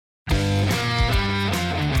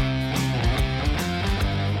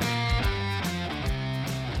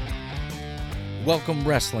Welcome,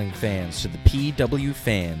 wrestling fans, to the PW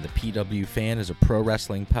Fan. The PW Fan is a pro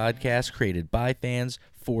wrestling podcast created by fans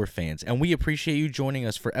for fans, and we appreciate you joining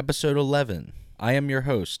us for episode 11. I am your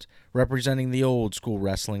host, representing the old school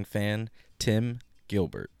wrestling fan, Tim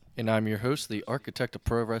Gilbert. And I'm your host, the architect of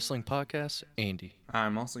pro wrestling podcast, Andy.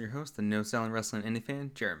 I'm also your host, the no-selling wrestling indie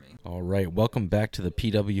fan, Jeremy. All right, welcome back to the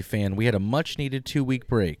PW Fan. We had a much-needed 2-week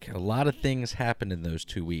break. A lot of things happened in those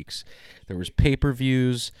 2 weeks. There was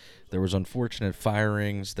pay-per-views, there was unfortunate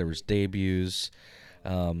firings, there was debuts.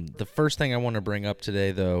 The first thing I want to bring up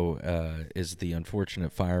today, though, is the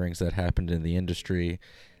unfortunate firings that happened in the industry.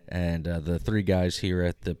 And the three guys here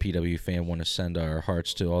at the PW Fan want to send our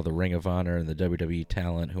hearts to all the Ring of Honor and the WWE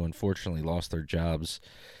talent who unfortunately lost their jobs.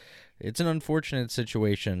 It's an unfortunate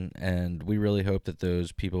situation, and we really hope that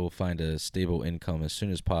those people find a stable income as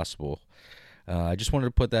soon as possible. I just wanted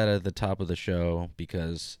to put that at the top of the show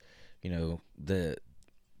because, you know, the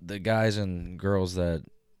guys and girls that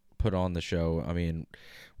put on the show, I mean,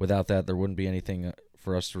 without that, there wouldn't be anything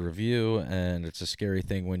for us to review, and it's a scary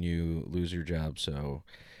thing when you lose your job, so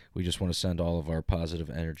we just want to send all of our positive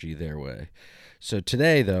energy their way. So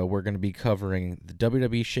today, though, we're going to be covering the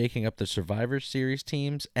WWE shaking up the Survivor Series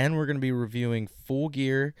teams, and we're going to be reviewing Full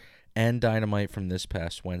Gear and Dynamite from this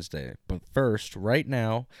past Wednesday. But first, right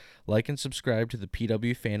now, like and subscribe to the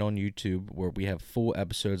PW Fan on YouTube, where we have full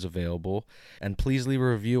episodes available, and please leave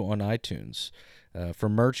a review on iTunes. For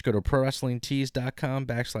merch, go to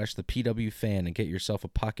ProWrestlingTees.com/the PW Fan and get yourself a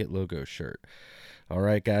Pocket Logo shirt. All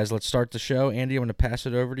right, guys, let's start the show. Andy, I'm going to pass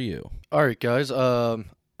it over to you. All right, guys. I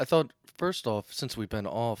thought, first off, since we've been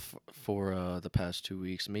off for the past 2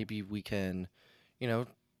 weeks, maybe we can,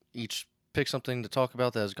 each pick something to talk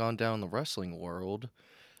about that has gone down in the wrestling world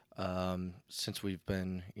since we've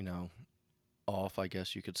been, off, I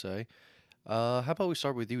guess you could say. How about we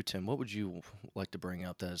start with you, Tim? What would you like to bring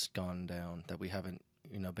up that has gone down that we haven't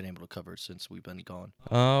been able to cover since we've been gone?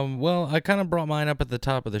 Well, I kind of brought mine up at the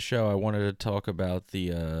top of the show. I wanted to talk about the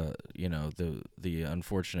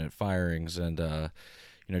unfortunate firings and,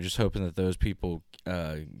 just hoping that those people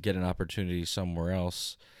get an opportunity somewhere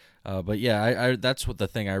else. But yeah, that's what the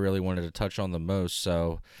thing I really wanted to touch on the most.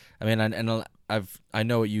 So, I mean, I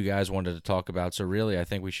know what you guys wanted to talk about. So really, I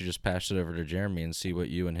think we should just pass it over to Jeremy and see what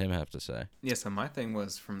you and him have to say. Yeah. So my thing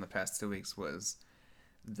was from the past 2 weeks was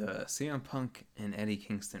the CM Punk and Eddie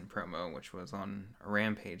Kingston promo, which was on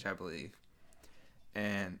Rampage, I believe.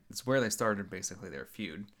 And it's where they started basically their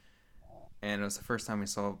feud. And it was the first time we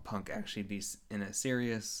saw Punk actually be in a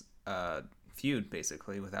serious feud,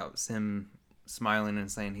 basically, without him smiling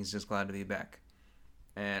and saying he's just glad to be back.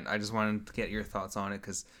 And I just wanted to get your thoughts on it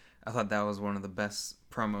because I thought that was one of the best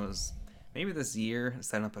promos maybe this year,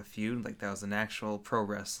 setting up a feud. Like, that was an actual pro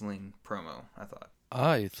wrestling promo, I thought.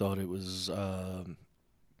 I thought it was...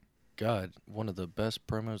 God, one of the best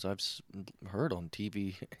promos I've heard on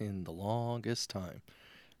TV in the longest time.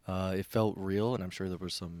 It felt real, and I'm sure there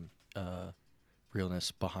was some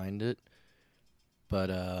realness behind it. But,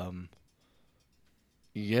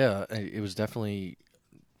 yeah, it was definitely...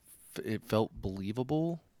 It felt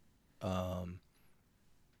believable.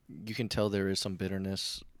 You can tell there is some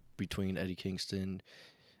bitterness between Eddie Kingston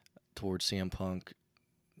towards CM Punk.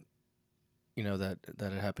 That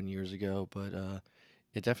had happened years ago, but...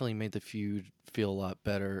 it definitely made the feud feel a lot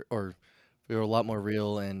better, or feel a lot more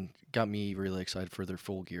real, and got me really excited for their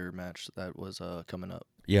Full Gear match that was coming up.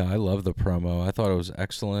 Yeah, I love the promo. I thought it was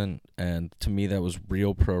excellent, and to me that was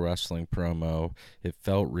real pro wrestling promo. It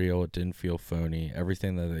felt real. It didn't feel phony.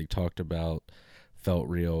 Everything that they talked about felt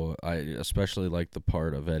real. I especially liked the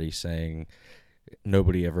part of Eddie saying,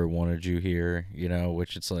 "Nobody ever wanted you here,"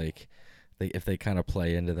 which it's like, if they kind of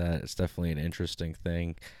play into that, it's definitely an interesting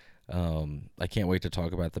thing. I can't wait to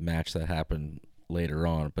talk about the match that happened later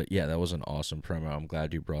on. But yeah, that was an awesome promo. I'm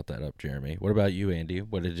glad you brought that up, Jeremy. What about you, Andy?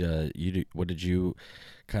 What did you do? What did you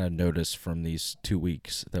kind of notice from these 2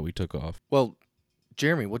 weeks that we took off? Well,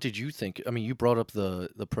 Jeremy, what did you think? I mean, you brought up the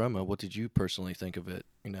promo. What did you personally think of it?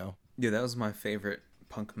 Yeah, that was my favorite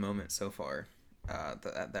Punk moment so far.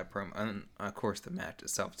 That promo, and of course the match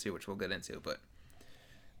itself too, which we'll get into. But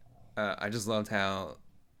I just loved how.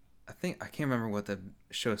 I can't remember what the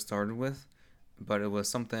show started with, but it was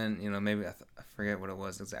something, maybe I forget what it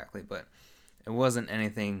was exactly, but it wasn't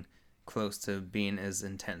anything close to being as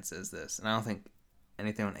intense as this. And I don't think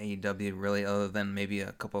anything on AEW really, other than maybe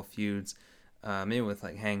a couple of feuds, maybe with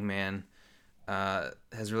like Hangman,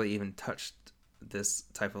 has really even touched this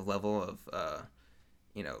type of level of,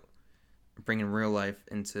 bringing real life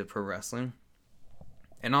into pro wrestling.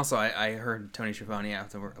 And also, I heard Tony Schiavone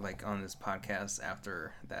after, on this podcast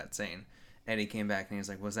after that, saying Eddie came back and he was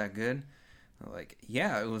like, "Was that good?" Like,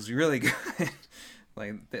 yeah, it was really good.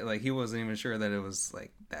 Like he wasn't even sure that it was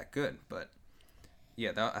like that good, but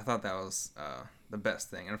yeah, I thought that was the best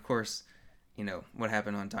thing. And of course, what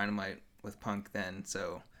happened on Dynamite with Punk then.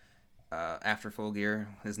 So after Full Gear,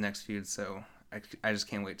 his next feud. So I just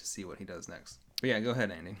can't wait to see what he does next. But yeah, go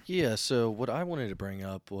ahead, Andy. Yeah, so what I wanted to bring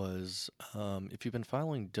up was if you've been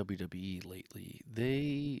following WWE lately,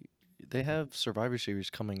 they have Survivor Series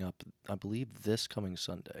coming up, I believe this coming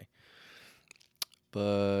Sunday.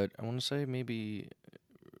 But I want to say maybe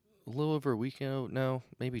a little over a week ago, no,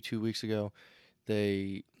 maybe 2 weeks ago,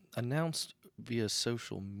 they announced via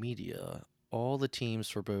social media all the teams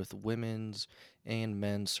for both women's and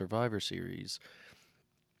men's Survivor Series.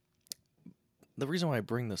 The reason why I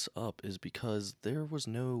bring this up is because there was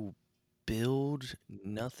no build,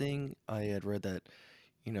 nothing. I had read that,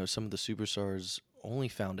 some of the superstars only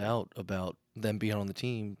found out about them being on the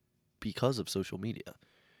team because of social media.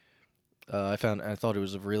 I thought it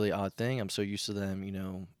was a really odd thing. I'm so used to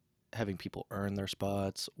them, having people earn their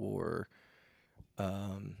spots or,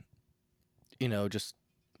 um, just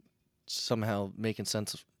somehow make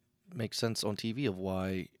sense on TV of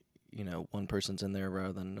why, one person's in there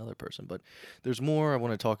rather than another person. But there's more. I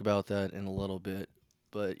want to talk about that in a little bit.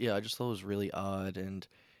 But yeah, I just thought it was really odd, and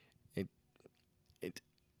it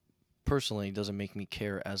personally doesn't make me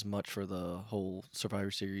care as much for the whole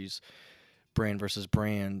Survivor Series brand versus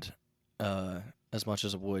brand as much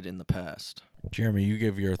as it would in the past. Jeremy, you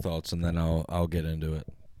give your thoughts, and then I'll get into it.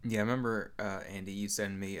 Yeah, I remember, Andy, you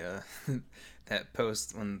sent me that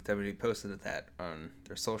post when WWE posted that on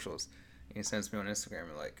their socials. He sends me on Instagram,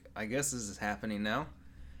 and like, I guess this is happening now.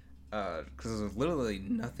 Because there was literally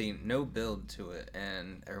nothing, no build to it,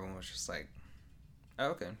 and everyone was just like,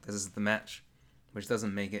 oh, okay, this is the match, which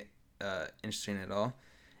doesn't make it interesting at all.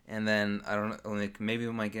 And then, I don't know, like, maybe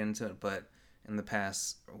we might get into it, but in the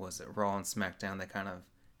past, was it Raw and SmackDown, they kind of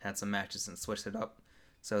had some matches and switched it up.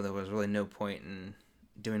 So there was really no point in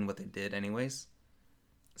doing what they did anyways.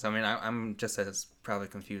 So, I mean, I'm just as probably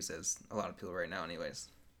confused as a lot of people right now anyways.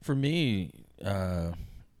 For me,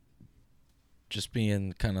 just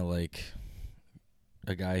being kind of like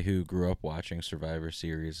a guy who grew up watching Survivor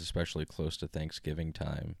Series, especially close to Thanksgiving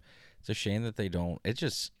time, it's a shame that they don't. It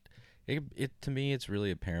to me, it's really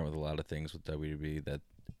apparent with a lot of things with WWE that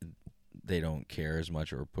they don't care as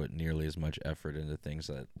much or put nearly as much effort into things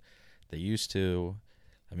that they used to.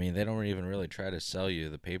 I mean, they don't even really try to sell you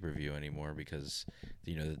the pay-per-view anymore because,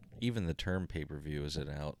 even the term pay-per-view is an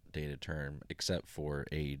outdated term, except for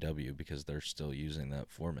AEW because they're still using that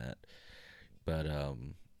format. But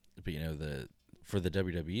for the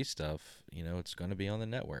WWE stuff, it's going to be on the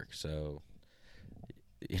network. So,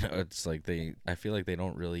 it's like I feel like they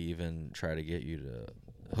don't really even try to get you to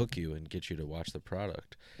hook you and get you to watch the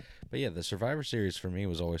product. But yeah, the Survivor Series for me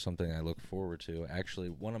was always something I looked forward to. Actually,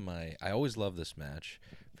 I always loved this match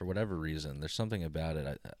for whatever reason. There's something about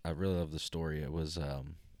it. I really love the story. It was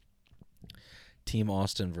Team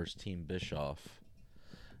Austin versus Team Bischoff.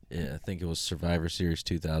 Yeah, I think it was Survivor Series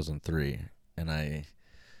 2003. And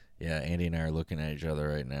Andy and I are looking at each other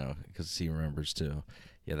right now because he remembers too.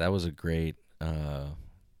 Yeah, that was a great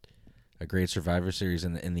Survivor Series.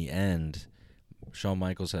 In the end, Shawn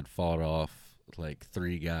Michaels had fought off like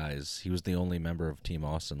 3 guys. He was the only member of Team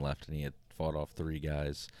Austin left, and he had fought off 3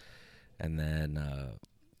 guys. And then,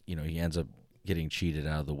 he ends up getting cheated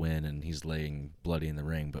out of the win, and he's laying bloody in the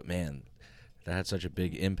ring. But man, that had such a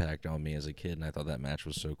big impact on me as a kid, and I thought that match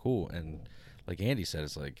was so cool. And like Andy said,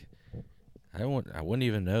 it's like I wouldn't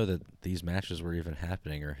even know that these matches were even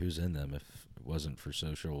happening or who's in them if it wasn't for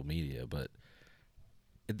social media. But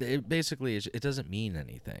it basically it doesn't mean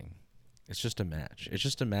anything. It's just a match. It's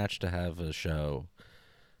just a match to have a show,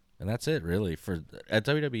 and that's it really. At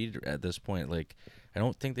WWE at this point, like I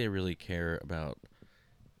don't think they really care about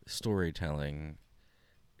storytelling.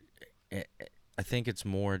 I think it's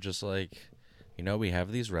more just like, we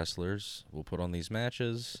have these wrestlers. We'll put on these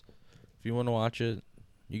matches. If you want to watch it,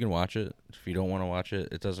 you can watch it. If you don't want to watch it,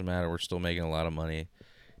 it doesn't matter. We're still making a lot of money,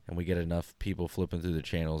 and we get enough people flipping through the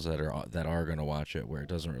channels that are going to watch it where it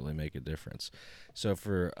doesn't really make a difference. So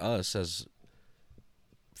for us as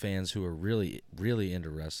fans who are really, really into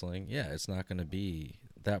wrestling, yeah, it's not going to be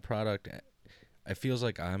that product. It feels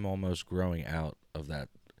like I'm almost growing out of that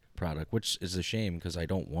product, which is a shame because I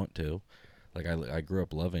don't want to. Like I grew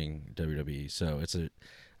up loving WWE, so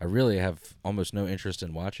I really have almost no interest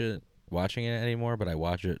in watching it anymore, but I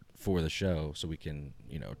watch it for the show so we can,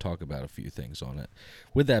 talk about a few things on it.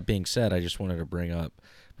 With that being said, I just wanted to bring up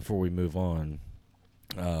before we move on,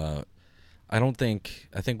 I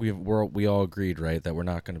think we all agreed, right, that we're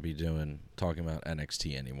not going to be talking about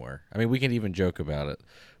NXT anymore. I mean, we can even joke about it,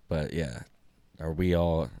 but yeah,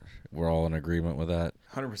 we're all in agreement with that?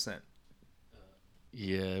 100%.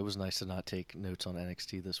 Yeah, it was nice to not take notes on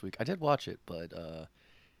NXT this week. I did watch it, but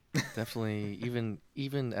definitely,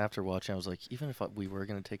 even after watching, I was like, even if we were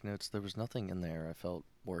gonna take notes, there was nothing in there I felt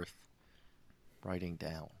worth writing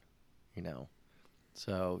down, you know.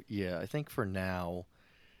 So yeah, I think for now,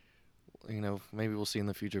 maybe we'll see in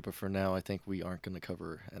the future, but for now, I think we aren't gonna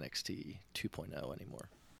cover NXT 2.0 anymore.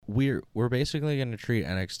 We're basically going to treat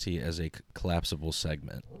NXT as a collapsible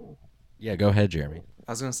segment. Yeah, go ahead, Jeremy.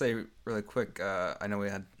 I was going to say really quick, I know we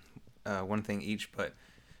had one thing each, but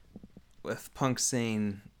with Punk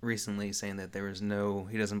recently saying that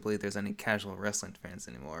he doesn't believe there's any casual wrestling fans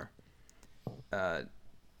anymore. I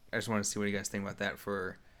just want to see what you guys think about that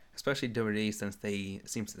for, especially WWE, since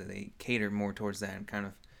seems that they cater more towards that and kind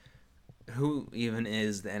of who even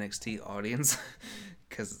is the NXT audience,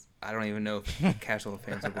 because I don't even know if casual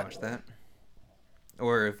fans would watch that.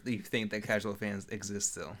 Or if you think that casual fans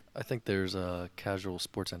exist still. I think there's casual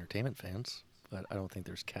sports entertainment fans, but I don't think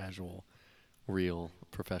there's casual, real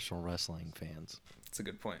professional wrestling fans. That's a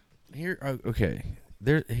good point. Okay.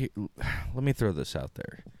 Let me throw this out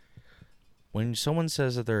there. When someone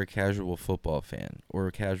says that they're a casual football fan or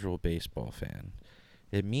a casual baseball fan,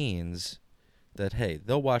 it means that, hey,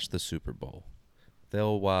 they'll watch the Super Bowl.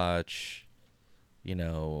 They'll watch,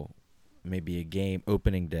 maybe a game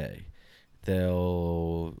opening day.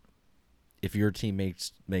 If your team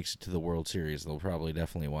makes it to the World Series, they'll probably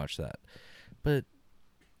definitely watch that. But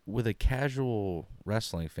with a casual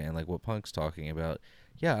wrestling fan, like what Punk's talking about,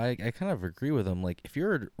 yeah, I kind of agree with him. Like, if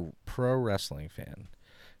you're a pro wrestling fan,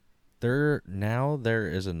 there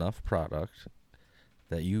is enough product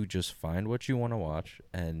that you just find what you want to watch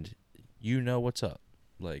and you know what's up.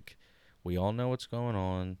 Like, we all know what's going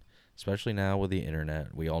on, especially now with the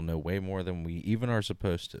internet. We all know way more than we even are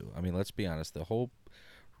supposed to. I mean, let's be honest. The whole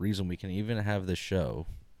reason we can even have this show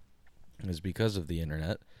is because of the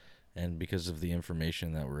internet and because of the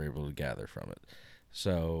information that we're able to gather from it.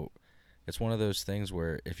 So it's one of those things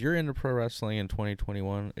where if you're into pro wrestling in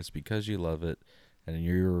 2021, it's because you love it and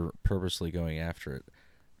you're purposely going after it.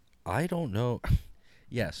 I don't know.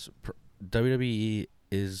 Yes, WWE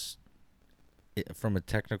is, from a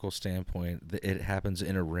technical standpoint, it happens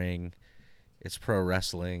in a ring. It's pro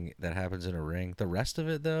wrestling that happens in a ring. The rest of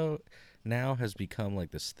it, though, now has become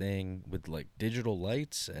like this thing with like digital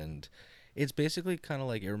lights, and it's basically kind of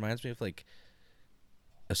like, it reminds me of like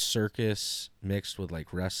a circus mixed with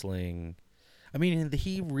like wrestling. I mean,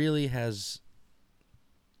 he really has,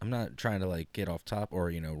 I'm not trying to like get off top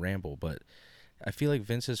or, ramble, but I feel like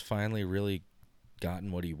Vince has finally really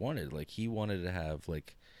gotten what he wanted. Like, he wanted to have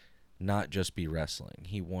like not just be wrestling.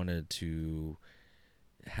 He wanted to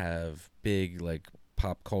have big like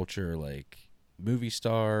pop culture like movie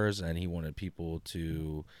stars, and he wanted people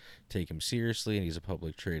to take him seriously, and he's a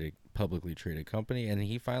publicly traded company, and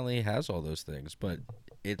he finally has all those things, but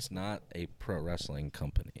it's not a pro wrestling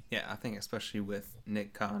company. Yeah, I think especially with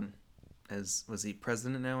Nick Khan, was he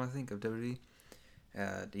president now, I think, of WWE?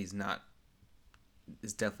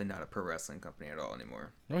 It's definitely not a pro wrestling company at all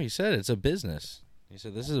anymore. No, he said it's a business. He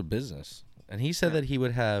said this is a business. And he said that he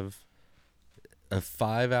would have a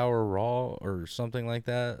 5-hour Raw or something like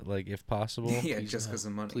that, like, if possible. Yeah, just because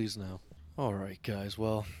of money. Please no. All right, guys.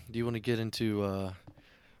 Well, do you want to get into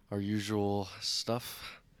our usual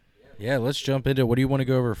stuff? Yeah, let's jump into it. What do you want to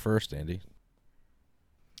go over first, Andy?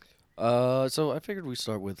 So I figured we'd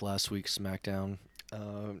start with last week's SmackDown.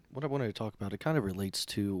 What I wanted to talk about, it kind of relates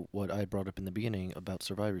to what I brought up in the beginning about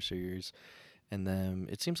Survivor Series. And then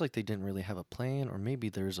it seems like they didn't really have a plan, or maybe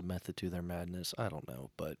there's a method to their madness. I don't know.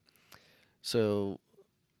 But so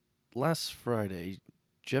last Friday,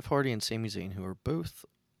 Jeff Hardy and Sami Zayn, who are both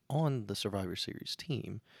on the Survivor Series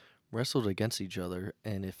team, wrestled against each other.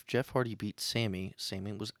 And if Jeff Hardy beat Sami,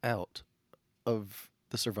 Sami was out of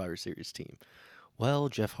the Survivor Series team. Well,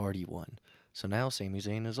 Jeff Hardy won. So now Sami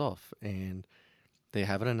Zayn is off. And they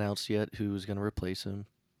haven't announced yet who's going to replace him.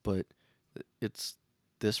 But it's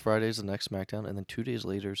this Friday is the next SmackDown, and then 2 days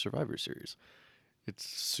later, Survivor Series. It's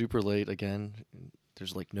super late again.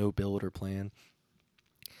 There's like no build or plan.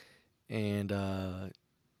 And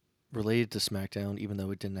related to SmackDown, even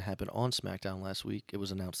though it didn't happen on SmackDown last week, it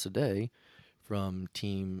was announced today from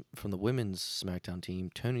the women's SmackDown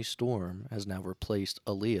team. Toni Storm has now replaced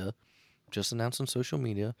Aaliyah. Just announced on social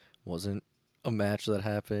media. Wasn't a match that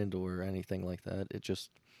happened or anything like that. It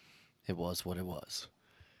was what it was.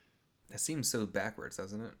 That seems so backwards,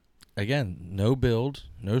 doesn't it? Again, no build,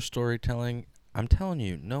 no storytelling. I'm telling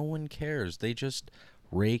you, no one cares. They just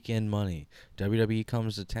rake in money. WWE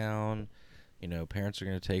comes to town. Parents are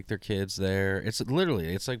going to take their kids there. It's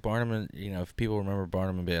like Barnum and, if people remember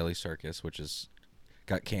Barnum and Bailey Circus, which is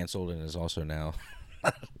got canceled and is also now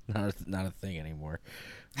not a thing anymore.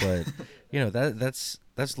 But that's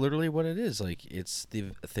literally what it is. Like, it's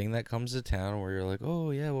the thing that comes to town where you're like,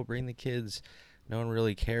 oh yeah, we'll bring the kids. No one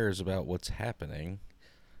really cares about what's happening.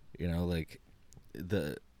 Like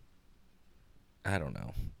I don't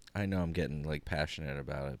know. I know I'm getting like passionate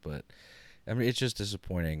about it, but I mean, it's just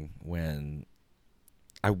disappointing when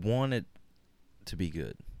I want it to be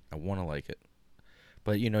good. I want to like it.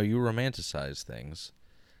 But, you romanticize things.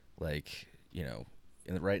 Like,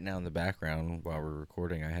 right now in the background while we're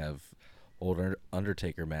recording, I have old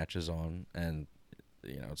Undertaker matches on, and,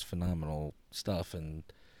 it's phenomenal stuff. And,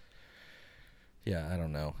 yeah, I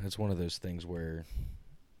don't know. It's one of those things where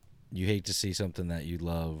you hate to see something that you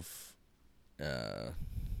love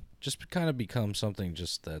just kind of become something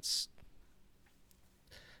just that's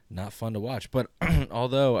not fun to watch. But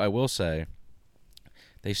although I will say,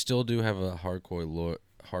 they still do have a hardcore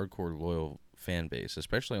loyal fan base,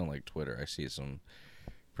 especially on like Twitter. I see some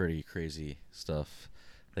pretty crazy stuff.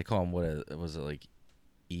 They call them was it like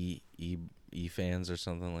E fans or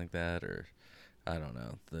something like that, or I don't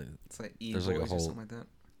know. It's like E-boys like or something like that.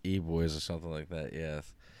 E-boys or something like that. Yeah.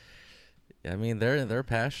 I mean, they're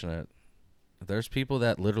passionate. There's people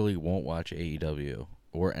that literally won't watch AEW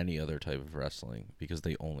or any other type of wrestling because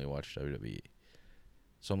they only watch WWE.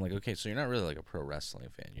 So I'm like, okay, so you're not really like a pro wrestling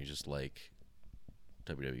fan. You just like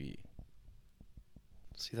WWE.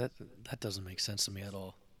 See, that doesn't make sense to me at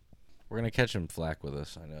all. We're going to catch him flack with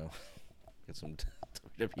us, I know. Get some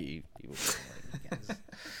WWE people.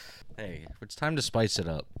 Hey, it's time to spice it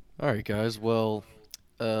up. All right, guys. Well,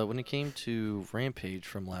 when it came to Rampage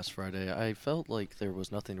from last Friday, I felt like there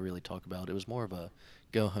was nothing to really talk about. It was more of a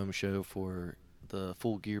go-home show for the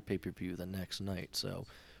Full Gear pay-per-view the next night. So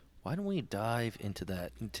why don't we dive into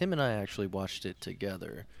that? And Tim and I actually watched it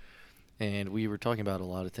together, and we were talking about a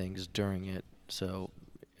lot of things during it. So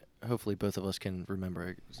hopefully both of us can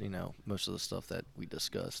remember, most of the stuff that we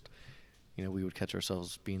discussed. We would catch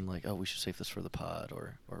ourselves being like, oh, we should save this for the pod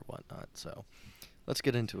or whatnot. So let's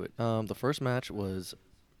get into it. The first match was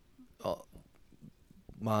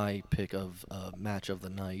my pick of match of the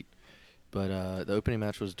night, but the opening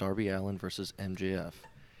match was Darby Allin versus MJF.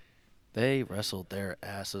 They wrestled their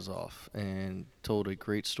asses off and told a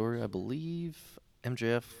great story. I believe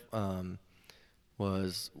MJF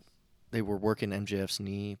they were working MJF's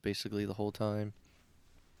knee basically the whole time.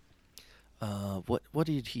 What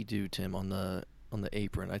did he do, Tim, on the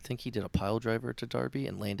apron? I think he did a pile driver to Darby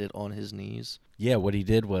and landed on his knees. Yeah, what he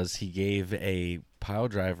did was he gave a pile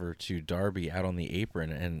driver to Darby out on the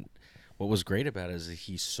apron, and what was great about it is that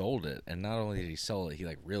he sold it. And not only did he sell it, he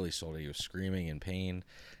like really sold it. He was screaming in pain,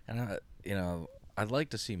 and I'd like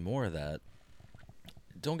to see more of that.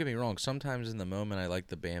 Don't get me wrong. Sometimes in the moment, I like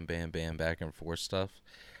the bam, bam, bam, back and forth stuff.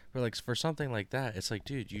 But like for something like that, it's like,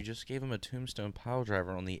 dude, you just gave him a tombstone pile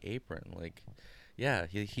driver on the apron. Like, yeah,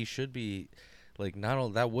 he should be. Like, not all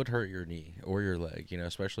that would hurt your knee or your leg,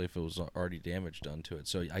 especially if it was already damage done to it.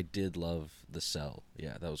 So I did love the sell.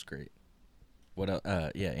 Yeah, that was great. What else?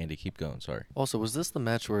 Yeah, Andy, keep going. Sorry. Also, was this the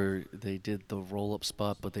match where they did the roll-up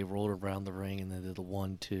spot, but they rolled around the ring and they did the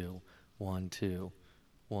 1, 2, 1, 2,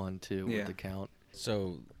 1, 2 with the count?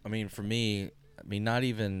 So, I mean, for me, not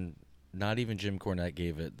even Jim Cornette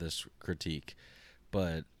gave it this critique,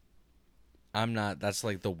 but I'm not. That's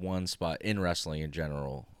like the one spot in wrestling in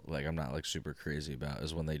general. Like, I'm not like super crazy about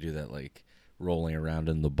is when they do that like rolling around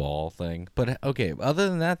in the ball thing. But okay, other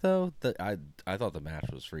than that though, I thought the match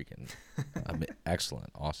was freaking excellent,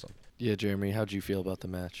 awesome. Yeah, Jeremy, how'd you feel about the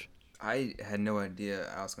match? I had no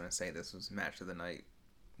idea I was going to say this was match of the night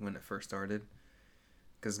when it first started.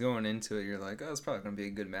 Because going into it, you're like, oh, it's probably going to be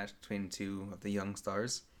a good match between two of the young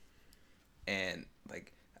stars. And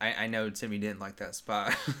like, I know Timmy didn't like that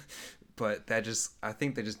spot, but I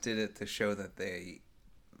think they just did it to show that they,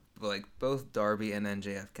 like, both Darby and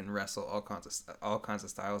MJF can wrestle all kinds of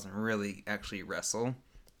styles and really actually wrestle.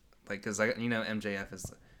 Like, because MJF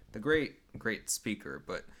is the great speaker,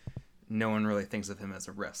 but no one really thinks of him as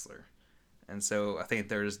a wrestler. And so I think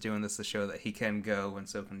they're just doing this to show that he can go, and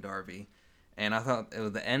so can Darby. And I thought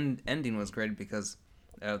the ending was great because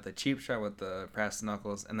the cheap shot with the brass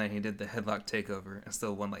knuckles, and then he did the headlock takeover and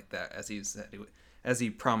still won like that, as he said as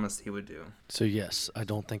he promised he would do. So yes, I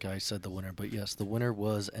don't think I said the winner, but yes, the winner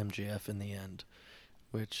was MJF in the end,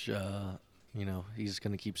 which he's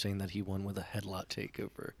gonna keep saying that he won with a headlock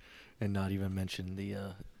takeover, and not even mention the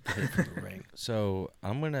hit from the ring. So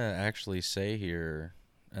I'm gonna actually say here,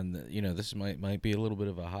 and this might be a little bit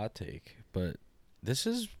of a hot take, but this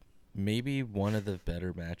is maybe one of the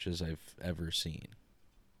better matches I've ever seen.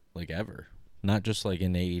 Like, ever. Not just like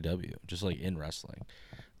in AEW, just like in wrestling.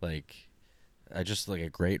 Like, I just like a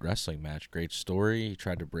great wrestling match, great story. He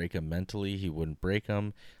tried to break him mentally, he wouldn't break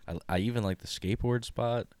him. I even like the skateboard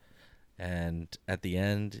spot, and at the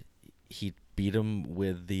end, he beat him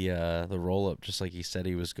with the roll up just like he said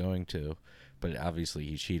he was going to, but obviously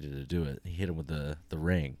he cheated to do it. He hit him with the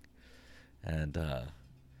ring, and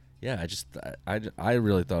yeah, I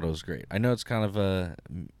really thought it was great. I know it's kind of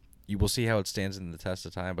you will see how it stands in the test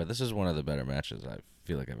of time, but this is one of the better matches I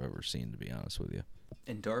feel like I've ever seen, to be honest with you.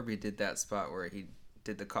 And Darby did that spot where he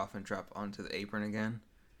did the coffin drop onto the apron again.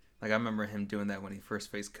 Like, I remember him doing that when he first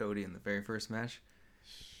faced Cody in the very first match.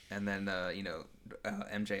 And then,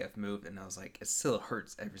 MJF moved, and I was like, it still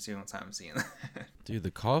hurts every single time I'm seeing that. Dude,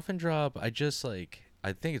 the coffin drop, I think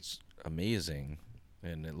it's amazing,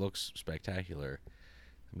 and it looks spectacular.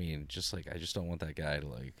 I mean, I just don't want that guy to,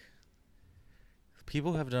 like...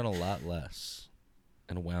 People have done a lot less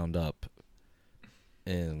and wound up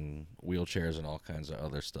in wheelchairs and all kinds of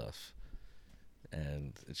other stuff.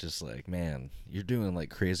 And it's just like, man, you're doing, like,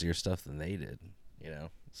 crazier stuff than they did, you know?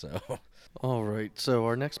 So... All right, so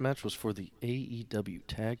our next match was for the AEW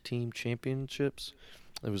Tag Team Championships.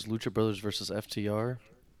 It was Lucha Brothers versus FTR.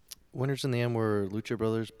 Winners in the end were Lucha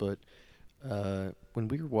Brothers, but when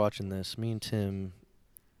we were watching this, me and Tim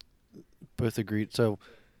both agreed. So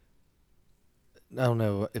I don't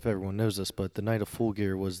know if everyone knows this, but the night of Full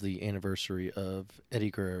Gear was the anniversary of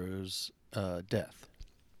Eddie Guerrero's death.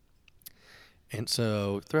 And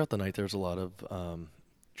so throughout the night, there was a lot of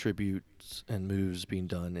tributes and moves being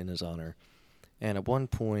done in his honor. And at one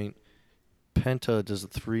point, Penta does the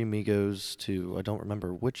Three Amigos to, I don't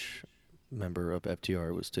remember which member of FTR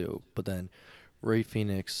it was to, but then Ray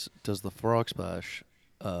Phoenix does the Frog Splash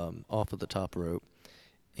off of the top rope.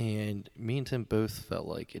 And me and Tim both felt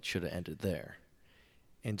like it should have ended there.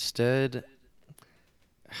 Instead,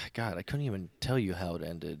 God, I couldn't even tell you how it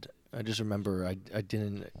ended. I just remember I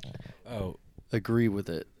didn't agree with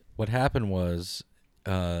it. What happened was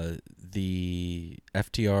the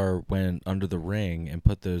FTR went under the ring and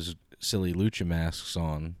put those silly lucha masks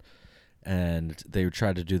on, and they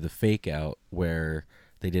tried to do the fake out where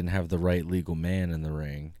they didn't have the right legal man in the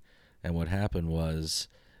ring. And what happened was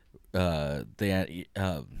they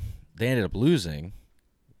ended up losing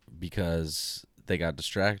because they got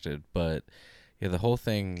distracted. But yeah, the whole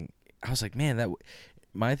thing, I was like, man,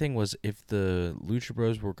 my thing was, if the Lucha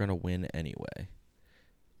Bros were going to win anyway,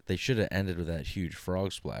 they should have ended with that huge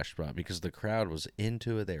frog splash spot because the crowd was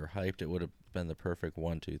into it. They were hyped. It would have been the perfect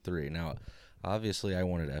 1, 2, 3. Now, obviously, I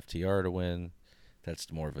wanted FTR to win.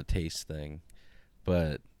 That's more of a taste thing.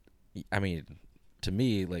 But, I mean, to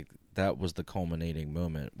me, like, that was the culminating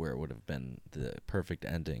moment where it would have been the perfect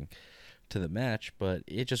ending to the match. But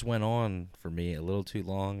it just went on for me a little too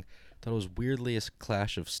long. Thought it was weirdly a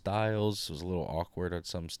clash of styles. It was a little awkward at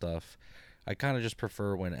some stuff. I kind of just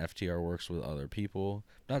prefer when FTR works with other people.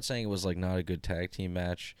 Not saying it was like not a good tag team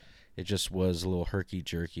match. It just was a little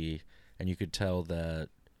herky-jerky, and you could tell that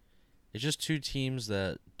it's just two teams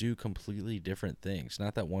that do completely different things.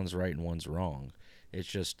 Not that one's right and one's wrong. It's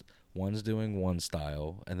just one's doing one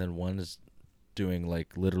style, and then one is doing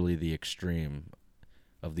like literally the extreme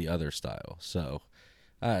of the other style. So,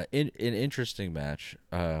 an interesting match.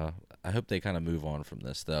 I hope they kind of move on from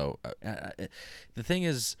this, though. The thing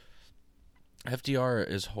is, FTR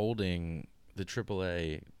is holding the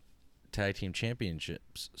AAA Tag Team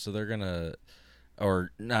Championships, so they're gonna,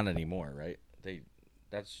 or not anymore, right?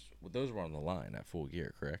 Those were on the line at Full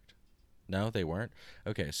Gear, correct? No, they weren't.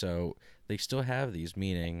 Okay, so they still have these,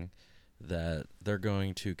 meaning that they're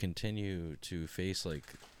going to continue to face like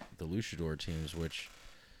the Luchador teams, which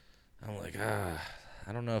I'm like, I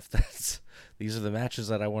don't know if these are the matches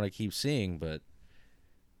that I want to keep seeing, but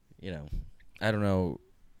I don't know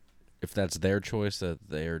if that's their choice that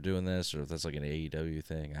they are doing this, or if that's like an AEW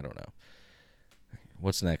thing. I don't know.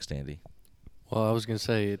 What's next, Andy? Well, I was gonna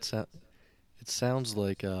say it sounds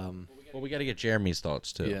like Well, we got to get Jeremy's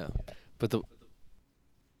thoughts too. yeah, but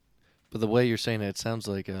the way you're saying it sounds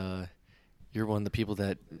like you're one of the people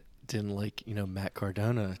that didn't like Matt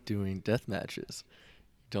Cardona doing death matches.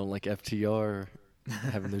 You don't like FTR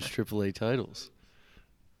having those AAA titles.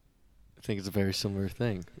 I think it's a very similar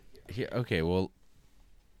thing. Okay, well,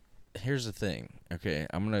 here's the thing. Okay,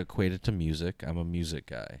 I'm going to equate it to music. I'm a music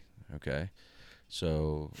guy, okay?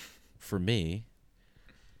 So, for me,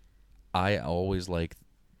 it always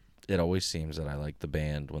seems that I like the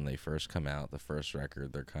band when they first come out, the first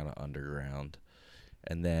record, they're kind of underground.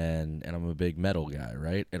 And I'm a big metal guy,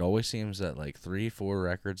 right? It always seems that like 3-4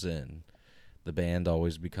 records in, the band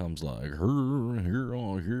always becomes like,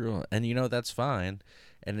 and that's fine.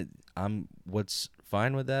 And what's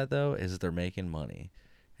fine with that though is they're making money,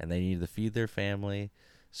 and they need to feed their family.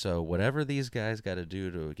 So whatever these guys got to do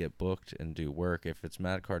to get booked and do work, if it's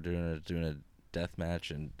Matt Cardona doing a death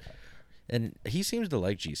match, and he seems to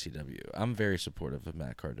like GCW. I'm very supportive of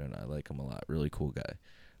Matt Cardona. I like him a lot. Really cool guy.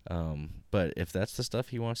 But if that's the stuff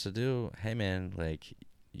he wants to do, hey man, like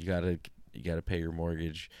you gotta pay your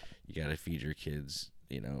mortgage, you gotta feed your kids,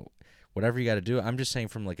 whatever you gotta do. I'm just saying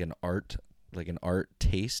from like an art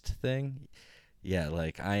taste thing. Yeah,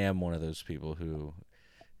 like I am one of those people who,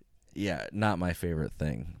 yeah, not my favorite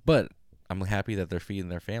thing, but I'm happy that they're feeding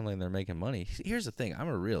their family and they're making money. Here's the thing, I'm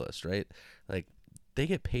a realist, right? Like they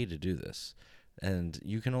get paid to do this, and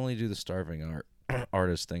you can only do the starving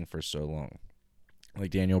artist thing for so long.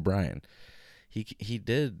 Like Daniel Bryan, he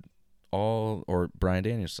did all, or Bryan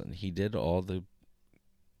Danielson, he did all the,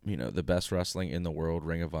 the best wrestling in the world,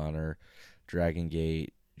 Ring of Honor, Dragon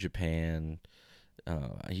Gate, Japan.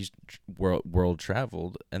 He's world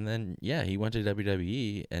traveled, and then he went to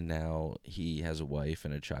WWE, and now he has a wife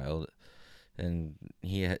and a child, and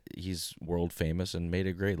he's world famous and made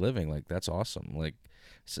a great living. Like that's awesome. Like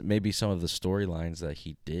maybe some of the storylines that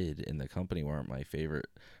he did in the company weren't my favorite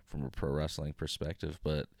from a pro wrestling perspective,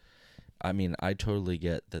 but I mean I totally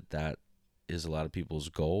get that is a lot of people's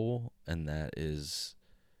goal, and that is,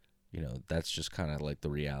 that's just kind of like the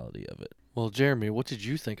reality of it. Well, Jeremy, what did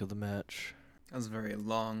you think of the match? That was a very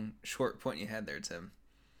long, short point you had there, Tim.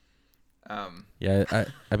 Yeah,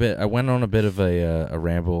 I went on a bit of a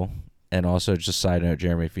ramble, and also just side note,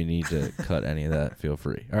 Jeremy, if you need to cut any of that, feel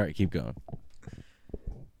free. All right, keep going.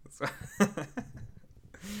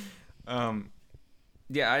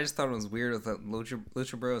 Yeah, I just thought it was weird with the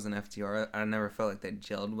Lucha Bros and FTR. I never felt like they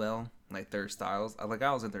gelled well, like their styles. I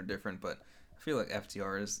was like they're different, but I feel like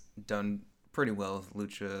FTR has done pretty well with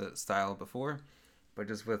Lucha style before. But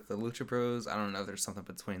just with the Lucha Bros, I don't know if there's something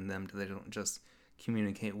between them. They don't just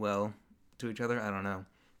communicate well to each other. I don't know.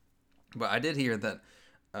 But I did hear that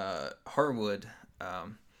Harwood,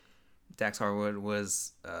 Dax Harwood,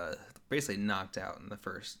 was basically knocked out in the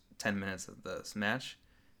first 10 minutes of this match.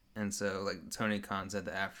 And so, like, Tony Khan said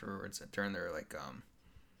that afterwards during their, like,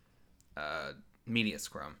 media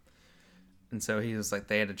scrum. And so he was like,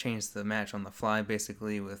 they had to change the match on the fly,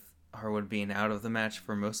 basically, with Harwood being out of the match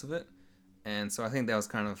for most of it. And so I think that was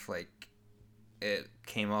kind of like, it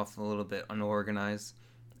came off a little bit unorganized.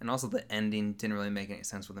 And also the ending didn't really make any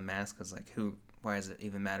sense with the mask, because, like, why does it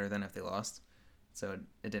even matter then if they lost? So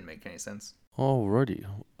it didn't make any sense. Alrighty.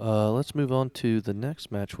 Let's move on to the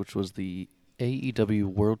next match, which was the AEW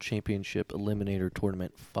World Championship Eliminator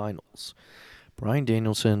Tournament Finals. Bryan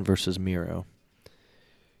Danielson versus Miro.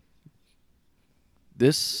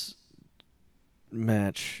 This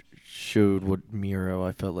match showed what Miro,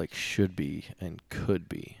 I felt like, should be and could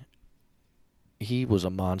be. He was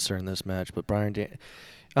a monster in this match, but I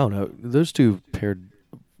don't know, those two paired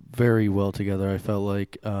very well together. I felt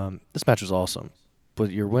like this match was awesome,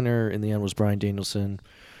 but your winner in the end was Bryan Danielson,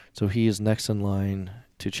 so he is next in line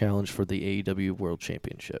to challenge for the AEW World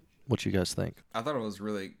Championship. What you guys think? I thought it was a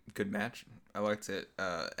really good match. I liked it.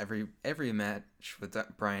 Every match with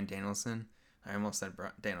Bryan Danielson, I almost said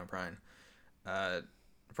Daniel Bryan.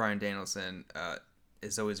 Bryan Danielson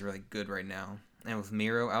is always really good right now. And with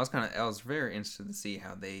Miro, I was very interested to see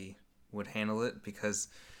how they would handle it, because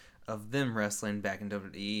of them wrestling back in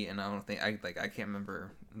WWE, and I can't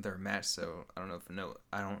remember their match, so I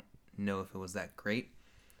don't know if it was that great.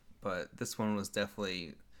 But this one was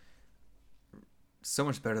definitely so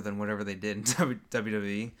much better than whatever they did in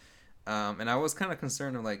WWE. And I was kind of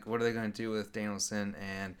concerned of, like, what are they going to do with Danielson?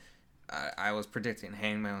 And I was predicting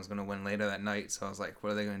Hangman was going to win later that night. So I was like,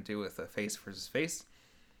 what are they going to do with a face versus face?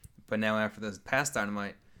 But now after this past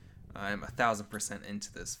Dynamite, I'm 1,000%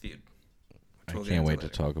 into this feud. I can't wait to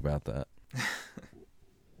talk about that.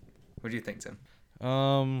 What do you think, Tim?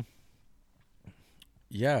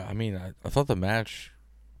 Yeah, I mean, I thought the match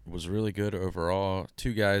was really good overall.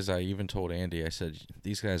 Two guys, I even told Andy, I said,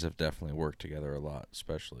 these guys have definitely worked together a lot,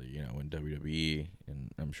 especially, in WWE,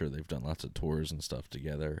 and I'm sure they've done lots of tours and stuff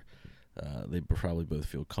together. They probably both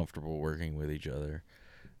feel comfortable working with each other.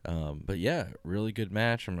 But yeah, really good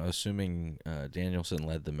match. I'm assuming Danielson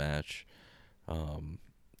led the match.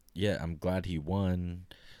 Yeah, I'm glad he won.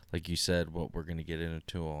 Like you said, what we're going to get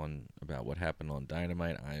into about what happened on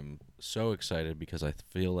Dynamite, I'm so excited because I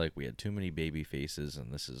feel like we had too many baby faces,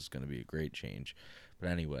 and this is going to be a great change. But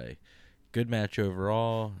anyway, good match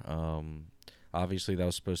overall. Obviously, that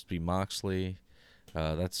was supposed to be Moxley.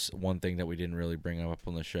 That's one thing that we didn't really bring up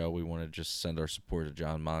on the show. We want to just send our support to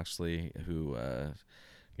Jon Moxley, who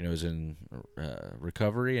is in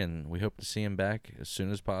recovery, and we hope to see him back as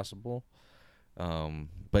soon as possible.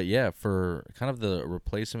 But yeah, for kind of the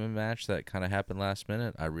replacement match that kind of happened last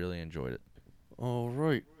minute, I really enjoyed it. All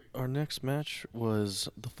right. Our next match was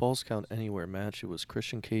the Falls Count Anywhere match. It was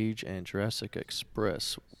Christian Cage and Jurassic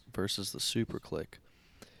Express versus the Super Click.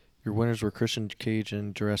 Your winners were Christian Cage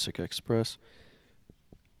and Jurassic Express.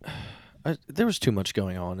 There was too much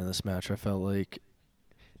going on in this match. I felt like,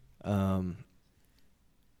 I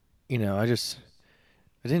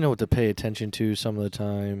didn't know what to pay attention to some of the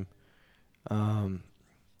time.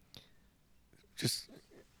 Just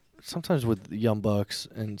sometimes with the Young Bucks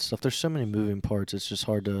and stuff, there's so many moving parts. It's just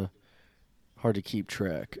hard to keep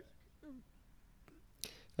track.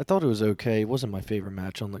 I thought it was okay. It wasn't my favorite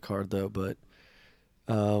match on the card though. But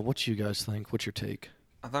what do you guys think? What's your take?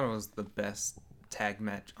 I thought it was the best tag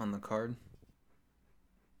match on the card,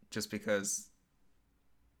 just because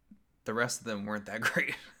the rest of them weren't that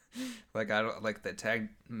great. Like I don't like the tag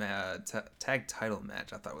title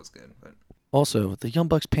match. I thought was good, but Also, the Young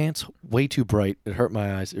Bucks pants way too bright. It hurt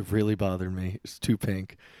my eyes. It really bothered me. It's too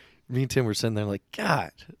pink. Me and Tim were sitting there like,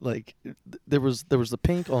 God, like there was the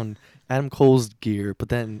pink on Adam Cole's gear, but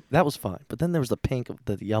then that was fine. But then there was the pink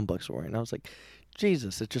that the Young Bucks were wearing. And I was like,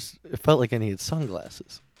 Jesus, it felt like I needed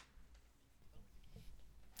sunglasses.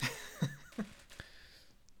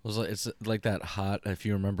 It's like that hot. If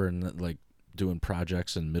you remember, like doing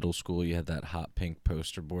projects in middle school, you had that hot pink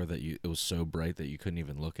poster board that it was so bright that you couldn't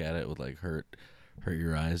even look at it. It would like hurt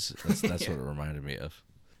your eyes. That's Yeah. what it reminded me of.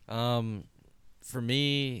 For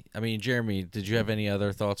me, I mean, Jeremy, did you have any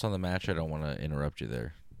other thoughts on the match? I don't want to interrupt you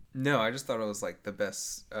there. no, I just thought it was like the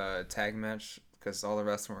best tag match because all the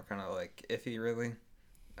rest of them were kind of like iffy, really.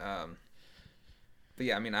 But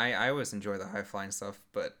yeah, I mean, I always enjoy the high flying stuff,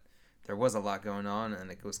 but there was a lot going on, and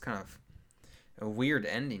it was kind of a weird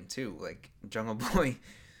ending too. Like Jungle Boy,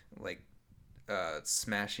 like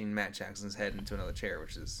smashing Matt Jackson's head into another chair,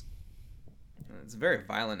 which is it's a very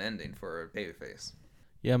violent ending for a babyface.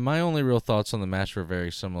 Yeah, my only real thoughts on the match were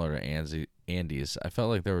very similar to Andy's. I felt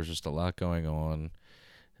like there was just a lot going on.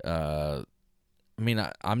 I mean,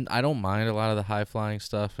 I don't mind a lot of the high flying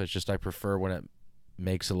stuff. It's just I prefer when it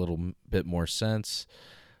makes a little bit more sense.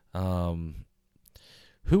 Who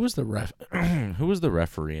was the Who was the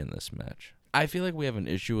referee in this match? I feel like we have an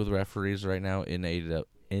issue with referees right now in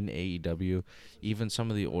AEW. Even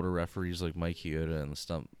some of the older referees like Mike Chioda and the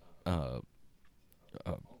Stump,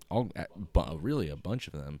 really a bunch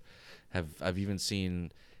of them I've even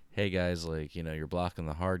seen, hey guys, like, you're blocking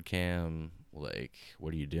the hard cam, like,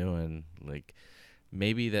 what are you doing? Like,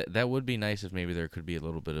 maybe that would be nice if maybe there could be a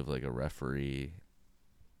little bit of like a referee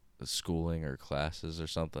schooling or classes or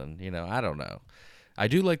something. I don't know. I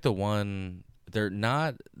do like the one. They're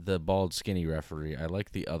not the bald skinny referee. I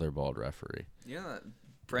like the other bald referee. Yeah,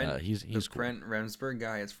 Brent. He's the cool. Brent Remsburg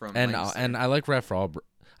guy is from And I like Ref Aubrey.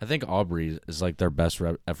 I think Aubrey is like their best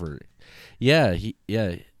referee. Yeah,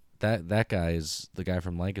 that guy is the guy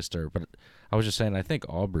from Lancaster. But I was just saying, I think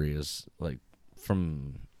Aubrey is like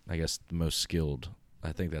from, I guess, the most skilled.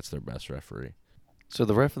 I think that's their best referee. So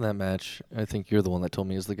the ref in that match, I think you're the one that told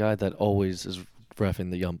me, is the guy that always is reffing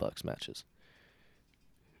the Young Bucks matches.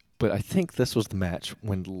 But I think this was the match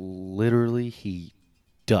when literally he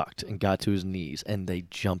ducked and got to his knees and they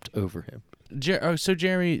jumped over him. So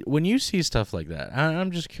Jeremy, when you see stuff like that,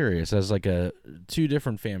 I'm just curious as like two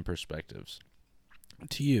different fan perspectives.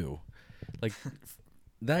 To you, like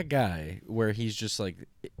that guy where he's just like,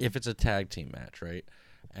 if it's a tag team match, right,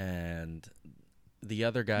 and the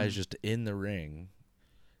other guy's just in the ring,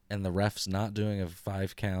 and the ref's not doing a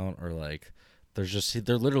 5 count, or like they're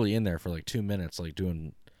literally in there for like 2 minutes, like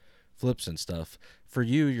doing flips and stuff. For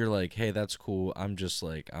you, you're like, hey, that's cool. I'm just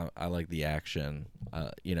like, I like the action.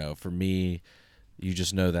 For me, you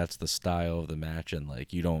just know that's the style of the match, and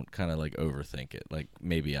like you don't kind of like overthink it. Like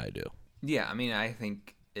maybe I do. Yeah, I mean, I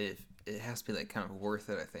think if it has to be like kind of worth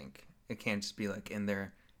it. I think it can't just be like in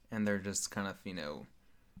there and they're just kind of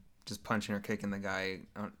just punching or kicking the guy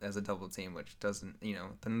as a double team, which doesn't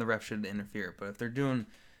then the ref should interfere. But if they're doing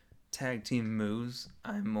tag team moves,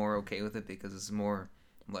 I'm more okay with it because it's more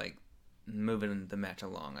like moving the match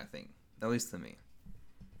along, I think, at least to me.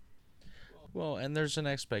 Well, and there's an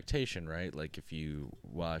expectation, right? Like if you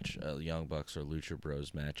watch a Young Bucks or Lucha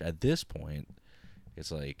Bros match, at this point,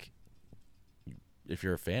 it's like, if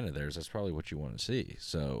you're a fan of theirs, that's probably what you want to see.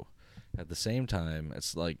 So at the same time,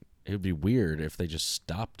 it's like, it would be weird if they just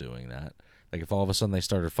stopped doing that. Like if all of a sudden they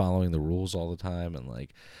started following the rules all the time, and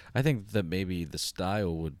like, I think that maybe the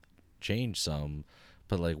style would change some,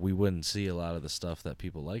 but like we wouldn't see a lot of the stuff that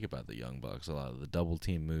people like about the Young Bucks, a lot of the double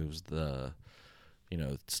team moves, the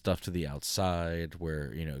stuff to the outside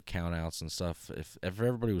where, count outs and stuff. If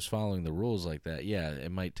everybody was following the rules like that, yeah,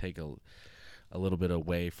 it might take a little bit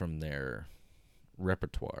away from their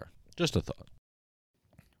repertoire. Just a thought.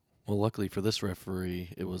 Well, luckily for this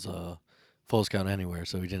referee, it was falls count anywhere,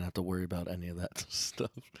 so he didn't have to worry about any of that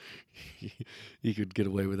stuff. He could get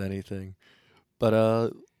away with anything.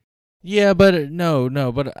 But Yeah, but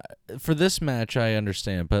no, but for this match I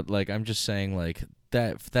understand. But like I'm just saying, like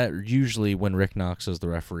that usually when Rick Knox is the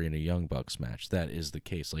referee in a Young Bucks match, that is the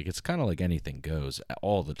case. Like it's kind of like anything goes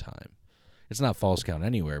all the time. It's not false count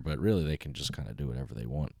anywhere, but really they can just kind of do whatever they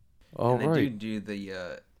want. all And they right. do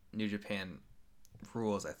the New Japan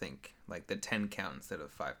rules, I think, like the 10 count instead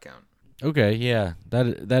of 5 count. Okay, yeah,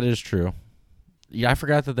 that is true. Yeah, I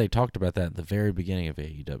forgot that they talked about that at the very beginning of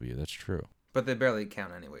AEW. That's true. But they barely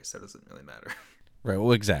count anyway, so it doesn't really matter. Right.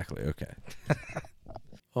 Well, exactly. Okay.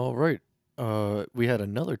 All right. We had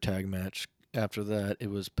another tag match after that. It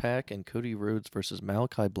was Pac and Cody Rhodes versus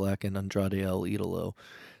Malachi Black and Andrade El Idolo.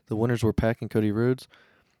 The winners were Pac and Cody Rhodes.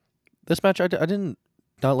 This match, I didn't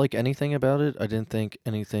not like anything about it. I didn't think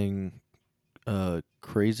anything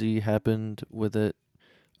crazy happened with it.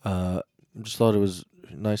 Just thought it was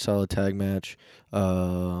a nice, solid tag match.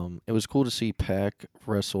 It was cool to see Pac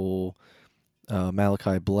wrestle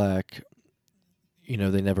Malachi Black. You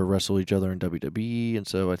know, they never wrestle each other in WWE, and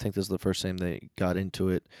so I think this is the first time they got into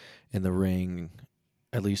it in the ring,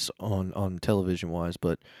 at least on television wise.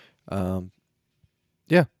 But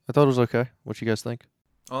yeah, I thought it was okay. What you guys think?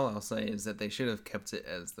 All I'll say is that they should have kept it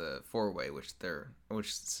as the 4-way, which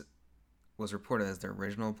was reported as their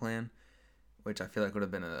original plan, which I feel like would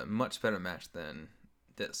have been a much better match than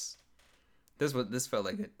this. This felt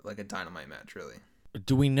like a dynamite match, really.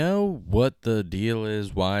 Do we know what the deal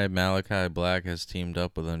is? Why Malachi Black has teamed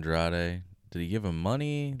up with Andrade? Did he give him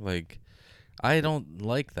money? Like, I don't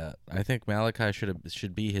like that. I think Malachi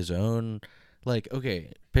should be his own. Like,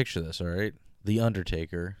 okay, picture this. All right, The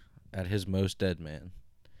Undertaker at his most dead man,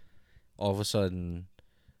 all of a sudden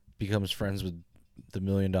becomes friends with the $1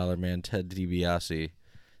 Million Man Ted DiBiase,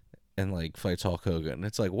 and like fights Hulk Hogan.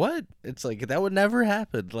 It's like, what? It's like that would never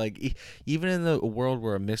happen. Like even in the world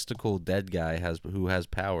where a mystical dead guy who has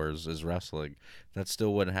powers is wrestling, that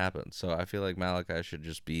still wouldn't happen. So I feel like Malachi should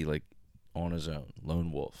just be like on his own,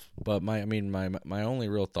 lone wolf. But my only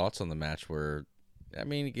real thoughts on the match were, I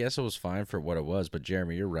mean, I guess it was fine for what it was. But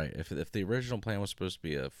Jeremy, you're right. If the original plan was supposed to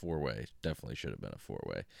be a 4-way, definitely should have been a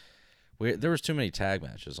 4-way. There was too many tag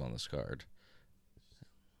matches on this card.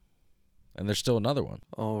 And there's still another one.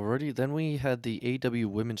 Alrighty, then we had the AEW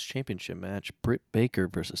Women's Championship match, Britt Baker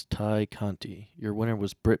versus Ty Conti. Your winner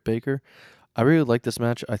was Britt Baker. I really like this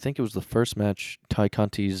match. I think it was the first match Ty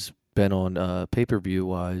Conti's been on pay-per-view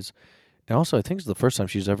wise. And also, I think it's the first time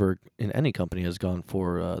she's ever in any company has gone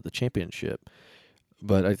for the championship.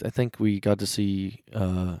 But I think we got to see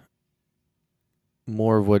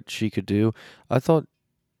more of what she could do. I thought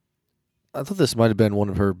this might have been one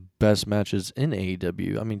of her best matches in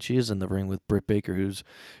AEW. I mean, she is in the ring with Britt Baker,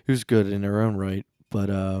 who's good in her own right.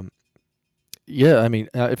 But yeah, I mean,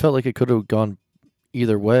 it felt like it could have gone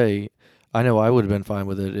either way. I know I would have been fine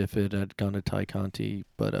with it if it had gone to Ty Conti,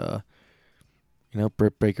 but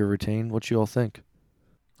Britt Baker retained. What you all think?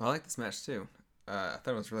 I like this match too. I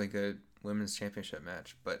thought it was a really good women's championship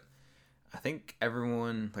match, but I think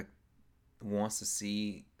everyone wants to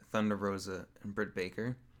see Thunder Rosa and Britt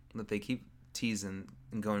Baker. That they keep teasing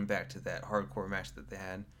and going back to that hardcore match that they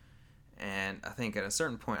had. And I think at a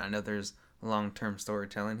certain point, I know there's long-term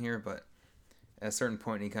storytelling here, but at a certain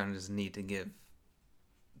point, you kind of just need to give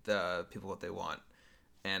the people what they want.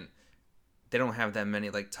 And they don't have that many.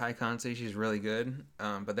 Like Ty Conti, she's really good,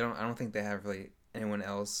 but I don't think they have really anyone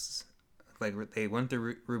else. Like they went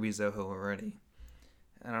through Ruby Soho already.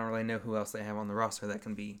 I don't really know who else they have on the roster that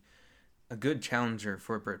can be a good challenger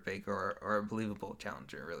for Britt Baker or a believable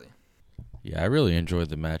challenger, really. Yeah, I really enjoyed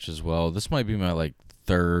the match as well. This might be my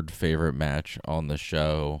third favorite match on the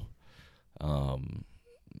show. And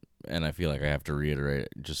I feel like I have to reiterate,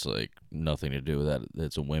 just nothing to do with that.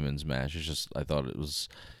 It's a women's match. It's just I thought it was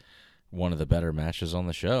one of the better matches on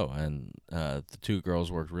the show, and the two girls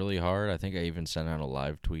worked really hard. I think I even sent out a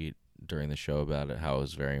live tweet during the show about it, how I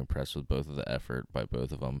was very impressed with both of the effort by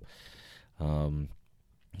both of them.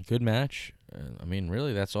 Good match. I mean,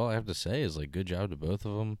 really, that's all I have to say is good job to both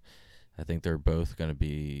of them. I think they're both going to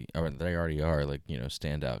be, or they already are,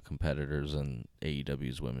 standout competitors in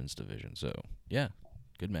AEW's women's division. So, yeah,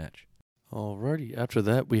 good match. Alrighty. After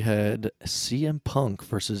that, we had CM Punk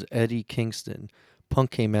versus Eddie Kingston. Punk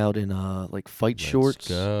came out in fight shorts.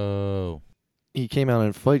 Let's go. He came out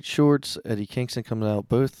in fight shorts. Eddie Kingston coming out,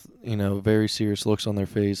 both very serious looks on their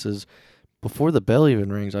faces. Before the bell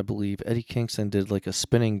even rings, I believe, Eddie Kingston did a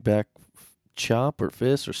spinning back chop or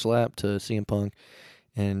fist or slap to CM Punk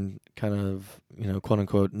and kind of,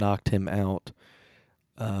 quote-unquote, knocked him out.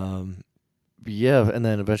 yeah, and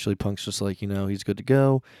then eventually Punk's just like, he's good to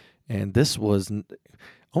go. And this was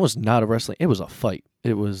almost not a wrestling. It was a fight.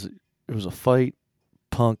 It was a fight.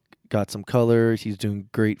 Punk got some color. He's doing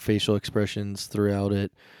great facial expressions throughout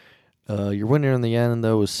it. Your winner in the end,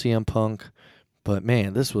 though, was CM Punk. But,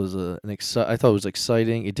 man, this was I thought it was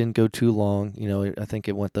exciting. It didn't go too long. I think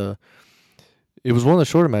it went it was one of the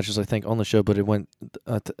shorter matches, I think, on the show, but it went,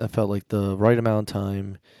 I felt like the right amount of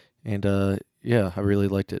time. And, yeah, I really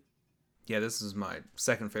liked it. Yeah, this is my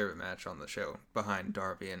second favorite match on the show, behind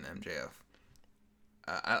Darby and MJF.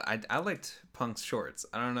 I liked Punk's shorts.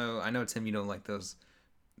 I don't know. I know, Tim, you don't like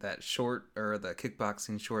that short or the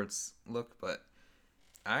kickboxing shorts look, but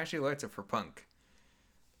I actually liked it for Punk.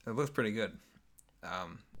 It looked pretty good.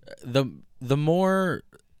 The more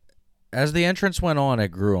as the entrance went on, it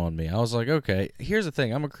grew on me. I was like, okay, here's the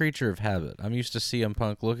thing. I'm a creature of habit. I'm used to CM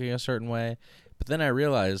Punk looking a certain way, but then I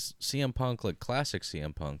realized CM Punk, like classic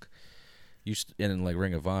CM Punk, in like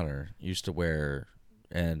Ring of Honor, used to wear,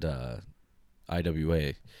 and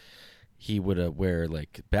IWA, he would wear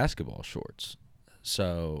like basketball shorts.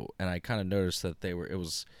 So, and I kind of noticed that it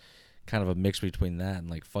was kind of a mix between that and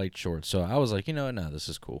like fight shorts. So I was like, no, this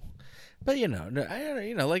is cool. But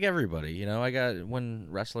like everybody, I got, when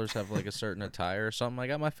wrestlers have like a certain attire or something, I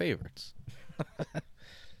got my favorites.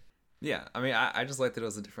 Yeah, I mean, I just liked that it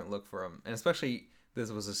was a different look for him, and especially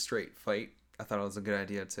this was a straight fight. I thought it was a good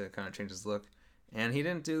idea to kind of change his look, and he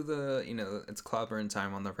didn't do it's clobbering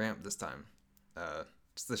time on the ramp this time,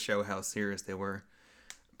 just to show how serious they were.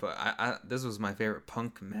 But this was my favorite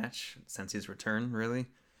Punk match since his return, really,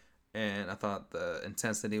 and I thought the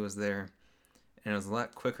intensity was there, and it was a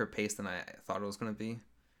lot quicker paced than I thought it was going to be,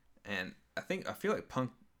 and I feel like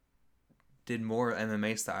Punk did more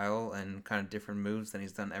MMA style and kind of different moves than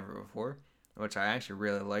he's done ever before, which I actually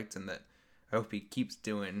really liked, and that I hope he keeps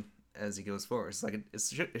doing as he goes forward. It's like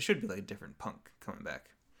it should be like a different Punk coming back.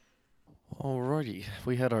 Alrighty,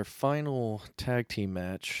 we had our final tag team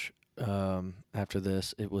match. After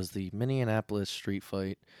this, it was the Minneapolis Street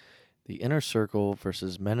Fight, the Inner Circle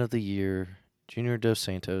versus Men of the Year, Junior Dos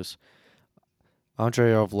Santos, Andrei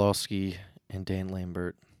Arlovsky, and Dan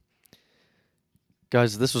Lambert.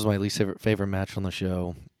 Guys, this was my least favorite match on the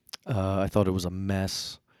show. I thought it was a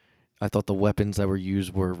mess. I thought the weapons that were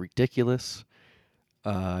used were ridiculous.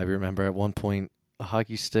 I remember at one point a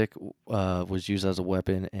hockey stick was used as a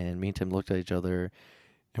weapon, and me and Tim looked at each other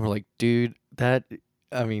and we're like, dude, they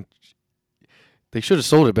should have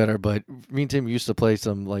sold it better, but me and Tim used to play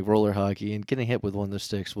some like roller hockey, and getting hit with one of the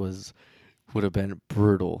sticks would have been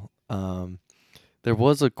brutal. There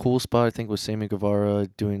was a cool spot, I think, with Sammy Guevara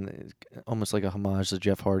doing almost like a homage to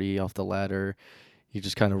Jeff Hardy off the ladder. He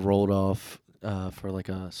just kind of rolled off for like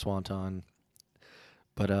a swanton.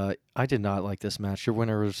 But I did not like this match. Your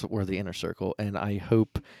winners were the Inner Circle, and I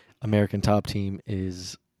hope American Top Team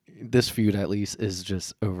this feud at least is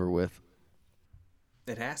just over with.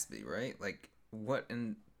 It has to be, right? Like, what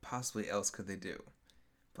and possibly else could they do?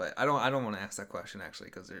 But I don't want to ask that question actually,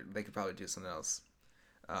 because they could probably do something else.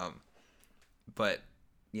 But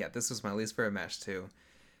yeah, this was my least favorite match too.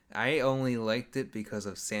 I only liked it because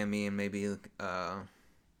of Sammy and maybe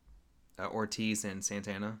Ortiz and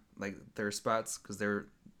Santana, like their spots, because they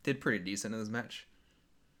did pretty decent in this match.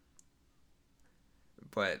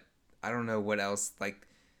 But I don't know what else. Like,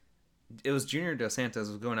 it was Junior Dos Santos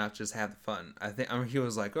was going out to just have fun. He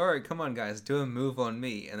was like, "All right, come on, guys, do a move on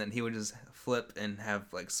me," and then he would just flip and have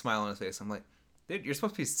like smile on his face. I'm like, dude, you're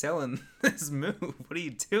supposed to be selling this move. What are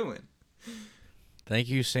you doing? Thank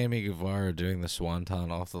you, Sammy Guevara, doing the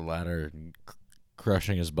swanton off the ladder and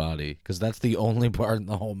crushing his body, because that's the only part in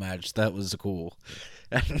the whole match that was cool.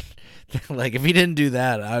 Like, if he didn't do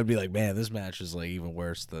that, I would be like, man, this match is like even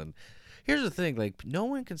worse than. Here's the thing, like, no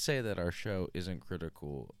one can say that our show isn't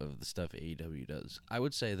critical of the stuff AEW does. I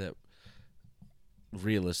would say that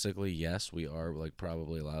realistically, yes, we are, like,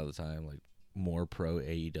 probably a lot of the time, like, more pro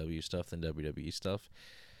AEW stuff than WWE stuff.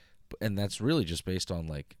 And that's really just based on,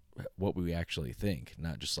 like, what we actually think,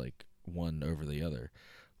 not just, like, one over the other.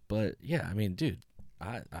 But, yeah, I mean, dude,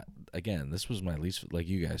 I again, this was my least, like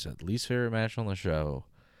you guys said, least favorite match on the show.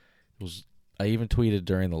 I even tweeted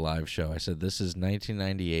during the live show, I said, this is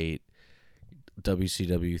 1998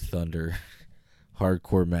 WCW Thunder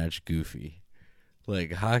hardcore match goofy.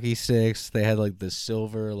 Like, hockey sticks, they had like the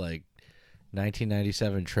silver like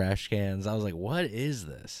 1997 trash cans. I was like, what is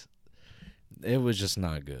this? It was just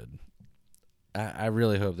not good. I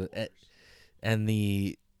really hope that and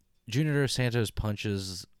the Junior Dos Santos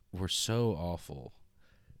punches were so awful.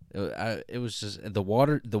 It was just the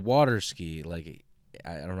water ski, like,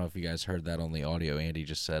 I don't know if you guys heard that on the audio. Andy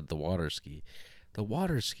just said the water ski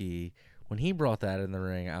when he brought that in the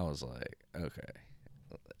ring, I was like, okay,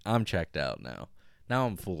 I'm checked out now. Now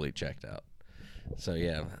I'm fully checked out. So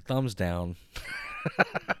yeah, thumbs down.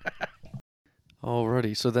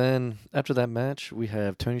 Alrighty, so then after that match, we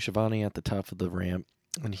have Tony Schiavone at the top of the ramp,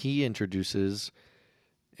 and he introduces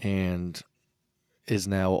and is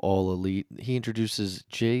now all elite. He introduces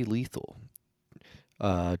Jay Lethal.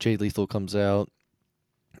 Jay Lethal comes out.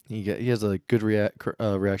 He has a good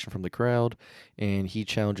reaction from the crowd, and he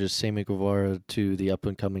challenges Sammy Guevara to the up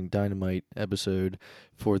and coming Dynamite episode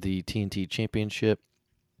for the TNT Championship.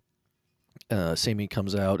 Sammy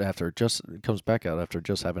comes back out after just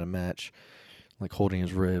having a match, like holding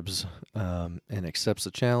his ribs, and accepts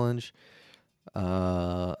the challenge.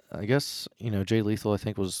 I guess, Jay Lethal, I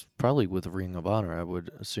think, was probably with Ring of Honor. I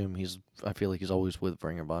would assume I feel like he's always with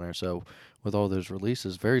Ring of Honor. So with all those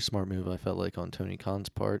releases, very smart move, I felt like, on Tony Khan's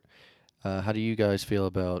part. How do you guys feel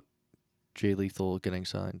about Jay Lethal getting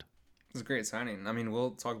signed? It was a great signing. I mean,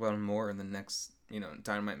 we'll talk about him more in the next,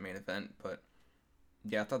 Dynamite main event. But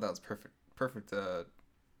yeah, I thought that was perfect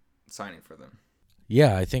signing for them.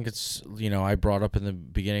 Yeah, I think it's, I brought up in the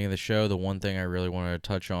beginning of the show, the one thing I really wanted to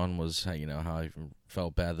touch on was, how I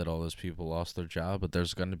felt bad that all those people lost their job, but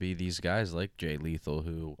there's going to be these guys like Jay Lethal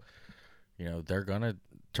who, they're going to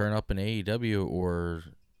turn up in AEW, or,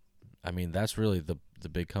 I mean, that's really the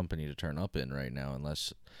big company to turn up in right now,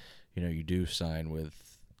 unless, you do sign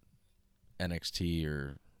with NXT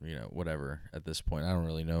or, whatever at this point. I don't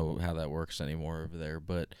really know how that works anymore over there,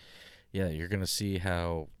 but yeah, you're going to see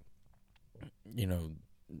how,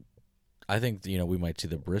 I think, we might see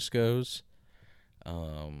the Briscoes.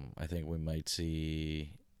 I think we might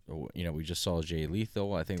see, we just saw Jay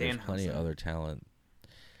Lethal. I think there's plenty of other talent.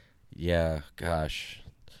 Yeah, gosh.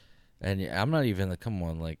 And I'm not even, come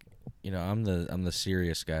on, like, I'm the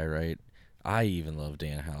serious guy, right? I even love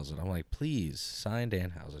Danhausen. I'm like, please, sign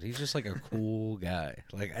Danhausen. He's just, like, a cool guy.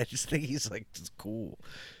 Like, I just think he's, like, just cool.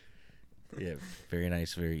 Yeah, very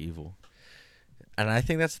nice, very evil. And I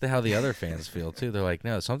think that's how the other fans feel, too. They're like,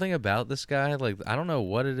 no, something about this guy, like, I don't know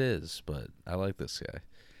what it is, but I like this guy.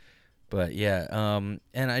 But, yeah,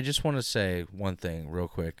 and I just want to say one thing real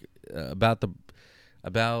quick about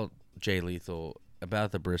Jay Lethal,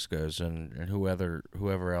 about the Briscoes and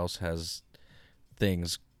whoever else has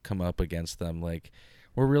things come up against them. Like,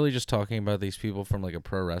 we're really just talking about these people from, like, a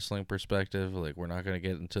pro wrestling perspective. Like, we're not going to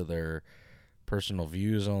get into their personal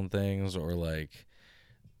views on things or, like,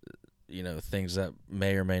 things that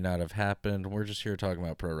may or may not have happened. We're just here talking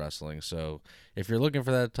about pro wrestling. So if you're looking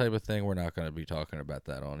for that type of thing, we're not going to be talking about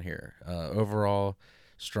that on here. Overall,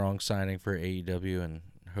 strong signing for AEW, and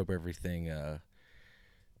hope everything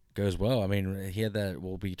goes well. I mean, he had that,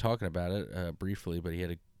 we'll be talking about it briefly, but he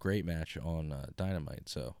had a great match on Dynamite.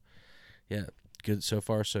 So, yeah, good. So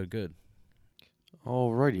far, so good.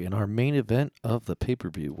 Alrighty, and our main event of the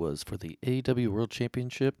pay-per-view was for the AEW World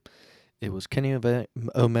Championship. It was Kenny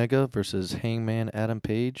Omega versus Hangman Adam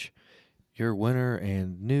Page. Your winner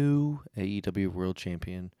and new AEW World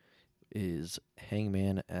Champion is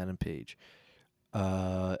Hangman Adam Page.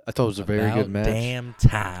 I thought it was a very good match. Damn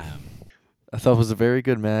time. I thought it was a very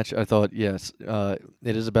good match. I thought, yes, it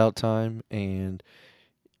is about time. And,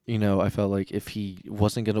 I felt like if he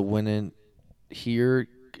wasn't going to win it here,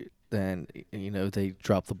 then, they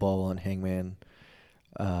dropped the ball on Hangman.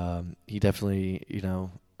 He definitely,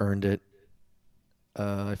 earned it.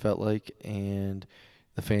 I felt like, and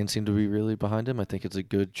the fans seem to be really behind him. I think it's a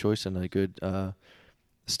good choice and a good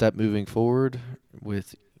step moving forward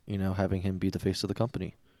with, having him be the face of the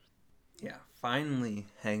company. Yeah, finally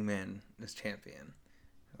Hangman is champion.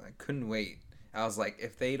 I couldn't wait. I was like,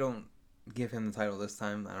 if they don't give him the title this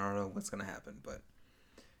time, I don't know what's going to happen. But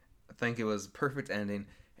I think it was a perfect ending.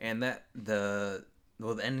 And that the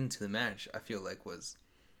ending to the match, I feel like, was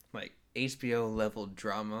like HBO level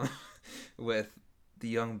drama with the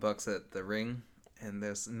Young Bucks at the ring, and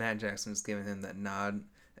this Matt Jackson's giving him that nod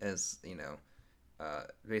as,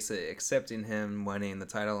 basically accepting him winning the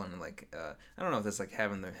title, and like, I don't know if it's like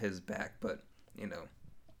having his back, but,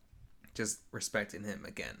 just respecting him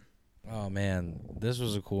again. Oh man, this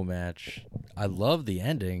was a cool match. I loved the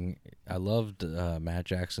ending. I loved Matt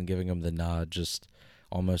Jackson giving him the nod, just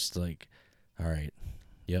almost like, all right,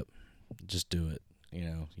 yep, just do it.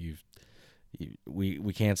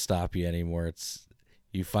 We can't stop you anymore.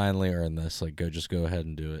 You finally earned this. Like, just go ahead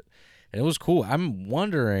and do it. And it was cool. I'm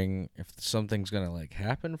wondering if something's gonna like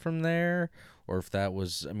happen from there, or if that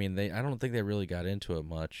was. I mean, I don't think they really got into it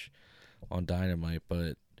much on Dynamite,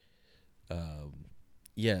 but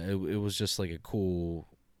yeah, it was just like a cool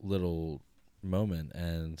little moment,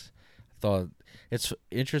 and I thought it's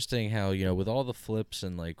interesting how, with all the flips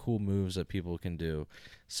and like cool moves that people can do,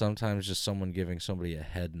 sometimes just someone giving somebody a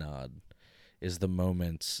head nod is the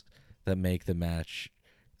moments that make the match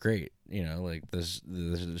great. Like this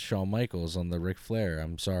Shawn Michaels on the Ric Flair,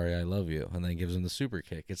 "I'm sorry, I love you," and then gives him the super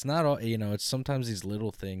kick. It's not all, it's sometimes these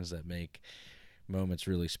little things that make moments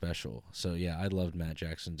really special. So yeah, I loved Matt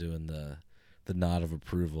Jackson doing the nod of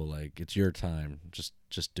approval, like, it's your time,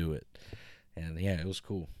 just do it. And yeah, it was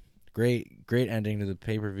cool. Great ending to the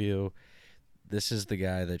pay-per-view. This is the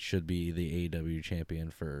guy that should be the AEW champion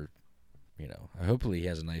for, hopefully he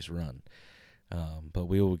has a nice run. But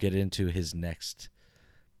we will get into his next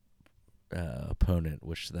opponent,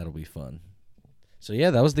 which that'll be fun. So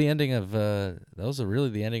yeah, that was the ending of really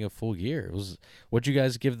the ending of Full Gear. It was. What'd you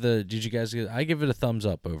guys give I give it a thumbs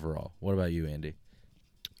up overall. What about you, Andy?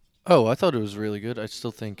 Oh, I thought it was really good. I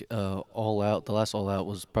still think All Out, the last All Out,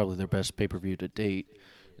 was probably their best pay-per-view to date.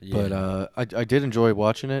 Yeah. But I did enjoy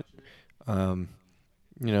watching it.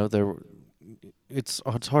 It's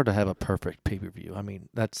hard to have a perfect pay-per-view. I mean,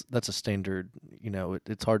 that's a standard.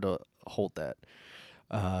 It's hard to hold that.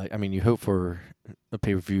 You hope for a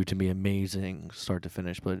pay-per-view to be amazing start to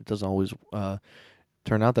finish, but it doesn't always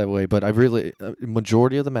turn out that way. But I really,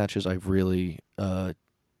 majority of the matches I really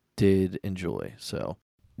did enjoy. So,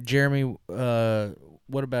 Jeremy,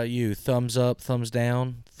 what about you? Thumbs up, thumbs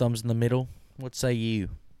down, thumbs in the middle? What say you?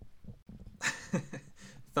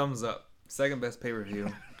 Thumbs up. Second best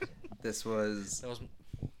pay-per-view. This was... That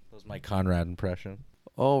was my Conrad impression.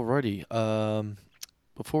 Alrighty.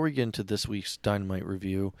 Before we get into this week's Dynamite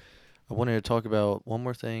review, I wanted to talk about one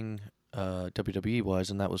more thing WWE-wise,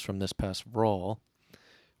 and that was from this past Raw,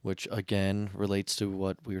 which, again, relates to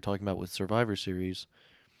what we were talking about with Survivor Series.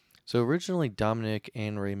 So originally, Dominic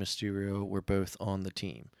and Rey Mysterio were both on the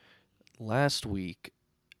team. Last week,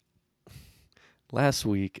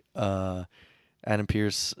 Adam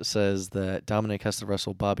Pearce says that Dominic has to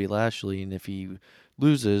wrestle Bobby Lashley, and if he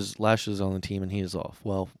loses, Lashley's on the team and he is off.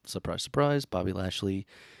 Well, surprise, surprise, Bobby Lashley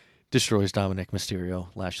destroys Dominic Mysterio.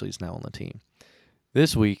 Lashley's now on the team.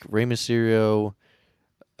 This week, Rey Mysterio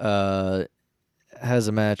has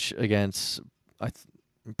a match against, I'm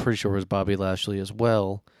pretty sure it was Bobby Lashley as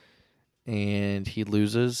well, and he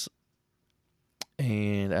loses,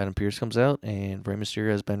 and Adam Pearce comes out, and Rey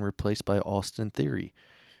Mysterio has been replaced by Austin Theory.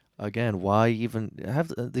 Again, why even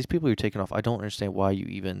have these people you're taking off? I don't understand why you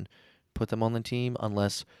even put them on the team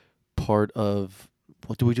unless part of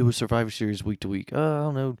what do we do with Survivor Series week to week? I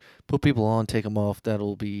don't know. Put people on, take them off.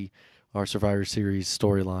 That'll be our Survivor Series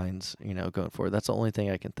storylines, going forward. That's the only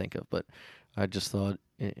thing I can think of. But I just thought,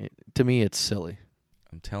 to me, it's silly.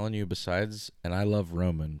 I'm telling you, and I love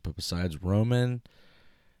Roman, but besides Roman,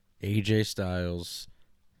 AJ Styles,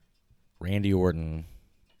 Randy Orton,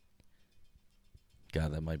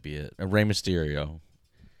 God, that might be it. Rey Mysterio.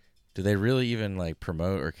 Do they really even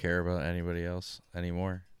promote or care about anybody else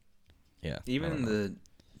anymore? Yeah. Even the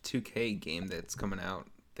 2K game that's coming out,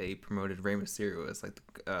 they promoted Rey Mysterio as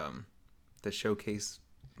the showcase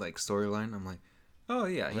storyline. I'm like, oh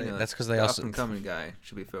yeah, that's because they the also up and coming guy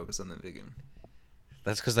should be focused on the big one.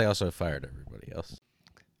 That's because they also fired everybody else.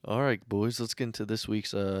 All right, boys, let's get into this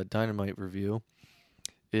week's Dynamite review.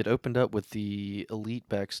 It opened up with the Elite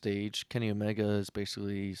backstage. Kenny Omega is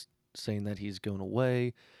basically saying that he's going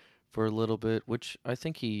away for a little bit, which I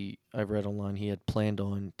think I read online he had planned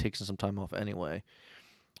on taking some time off anyway.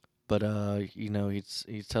 But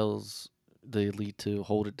he tells the Elite to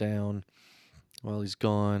hold it down while he's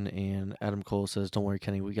gone, and Adam Cole says, "Don't worry,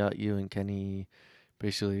 Kenny, we got you." And Kenny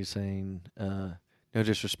basically is saying, "No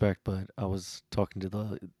disrespect, but I was talking to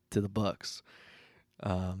the Bucks."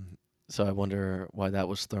 So I wonder why that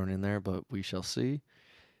was thrown in there, but we shall see.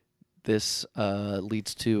 This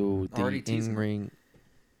leads to the in-ring.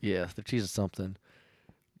 Yeah, they're teasing something.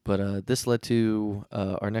 But this led to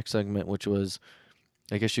our next segment, which was,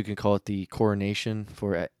 I guess you can call it the coronation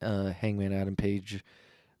for Hangman Adam Page.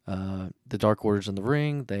 The Dark Order's in the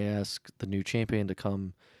ring. They ask the new champion to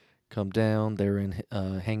come down. They're in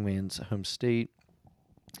Hangman's home state.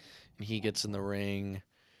 And he gets in the ring.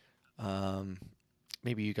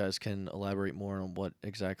 Maybe you guys can elaborate more on what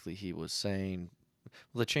exactly he was saying.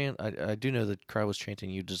 The chant, I do know the crowd was chanting,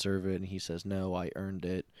 "You deserve it," and he says, "No, I earned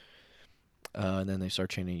it." And then they start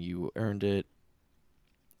chanting, "You earned it."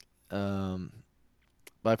 But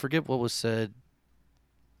I forget what was said,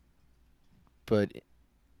 but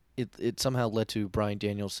it somehow led to Bryan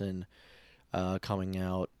Danielson coming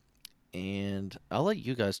out. And I'll let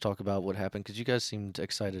you guys talk about what happened, because you guys seemed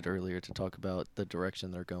excited earlier to talk about the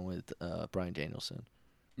direction they're going with Bryan Danielson.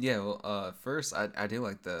 Yeah, well, first, I do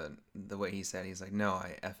like the way he said, he's like, "No,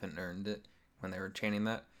 I effing earned it," when they were chanting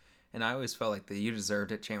that. And I always felt like the "You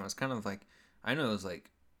Deserved It" chant was kind of like, I know it was like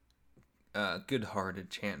a good-hearted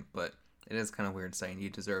chant, but it is kind of weird saying "you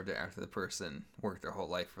deserved it" after the person worked their whole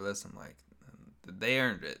life for this. I'm like, they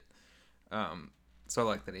earned it. So I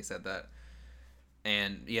like that he said that.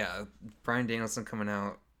 And yeah, Bryan Danielson coming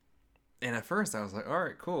out. And at first I was like, all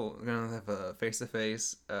right, cool. We're going to have a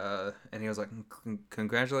face-to-face. And he was like,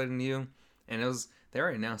 congratulating you. And they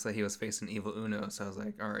already announced that he was facing Evil Uno. So I was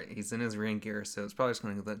like, all right, he's in his ring gear. So it's probably just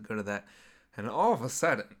going to go to that. And all of a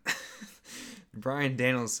sudden, Bryan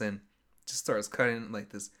Danielson just starts cutting like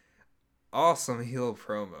this awesome heel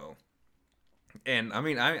promo. And I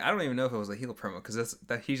mean, I don't even know if it was a heel promo because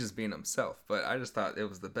that he's just being himself. But I just thought it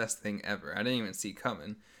was the best thing ever. I didn't even see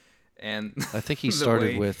coming. And I think he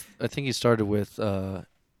started with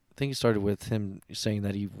him saying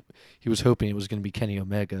that he was hoping it was going to be Kenny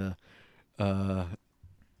Omega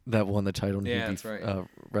that won the title and yeah, he'd that's be right.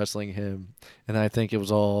 wrestling him. And I think it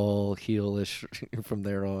was all heelish from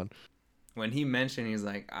there on. When he mentioned he's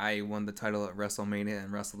like, I won the title at WrestleMania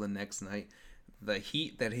and wrestled the next night, the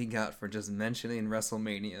heat that he got for just mentioning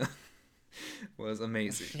WrestleMania was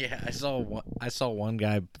amazing. Yeah, I saw one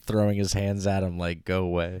guy throwing his hands at him like, "Go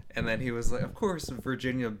away!" And then he was like, "Of course,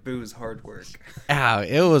 Virginia boos hard work."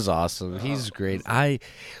 It was awesome. He's great.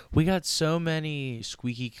 We got so many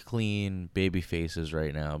squeaky clean baby faces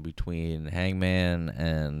right now between Hangman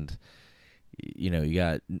and you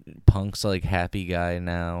got Punk's like happy guy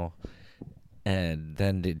now, and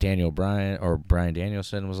then Bryan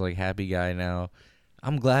Danielson was like happy guy now.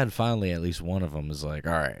 I'm glad finally at least one of them is like,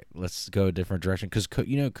 all right, let's go a different direction. Because,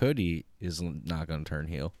 Cody is not going to turn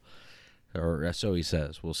heel. Or so he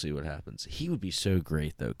says. We'll see what happens. He would be so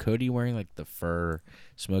great, though. Cody wearing, like, the fur,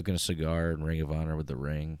 smoking a cigar in Ring of Honor with the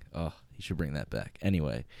ring. Oh, he should bring that back.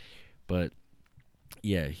 Anyway, but,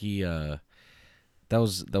 yeah, that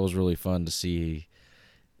was really fun to see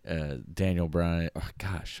Daniel Bryan. Oh,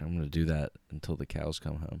 gosh, I'm going to do that until the cows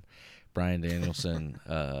come home. Bryan Danielson,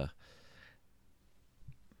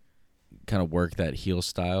 kind of work that heel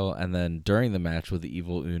style, and then during the match with the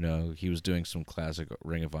Evil Uno, he was doing some classic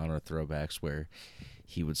Ring of Honor throwbacks where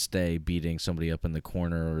he would stay beating somebody up in the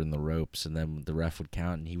corner or in the ropes, and then the ref would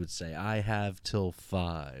count, and he would say, "I have till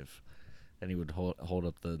 5," and he would hold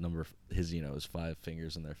up the number of his 5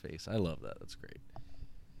 fingers in their face. I love that. That's great.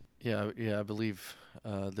 Yeah, I believe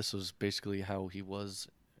this was basically how he was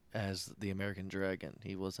as the American Dragon.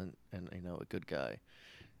 He wasn't a good guy.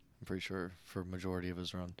 I'm pretty sure for majority of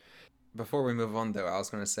his run. Before we move on, though, I was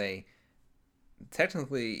going to say,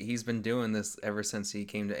 technically, he's been doing this ever since he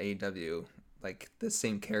came to AEW, like the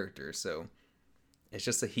same character. So it's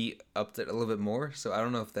just that he upped it a little bit more. So I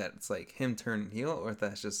don't know if that's like him turning heel or if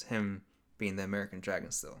that's just him being the American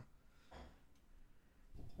Dragon still.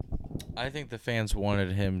 I think the fans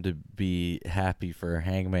wanted him to be happy for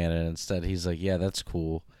Hangman, and instead he's like, yeah, that's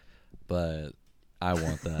cool, but I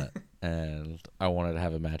want that. And I wanted to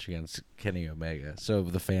have a match against Kenny Omega. So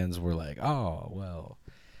the fans were like, oh, well,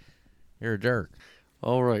 you're a jerk.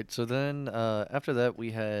 All right. So then after that, we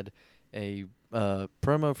had a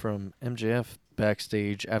promo from MJF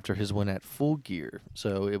backstage after his win at Full Gear.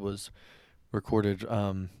 So it was recorded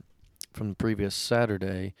from the previous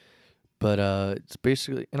Saturday. But it's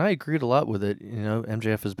basically, and I agreed a lot with it.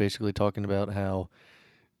 MJF is basically talking about how,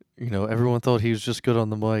 everyone thought he was just good on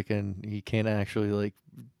the mic and he can't actually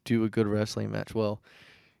do a good wrestling match. Well,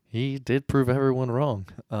 he did prove everyone wrong.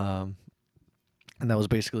 And that was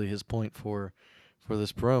basically his point for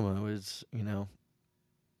this promo is,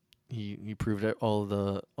 he proved all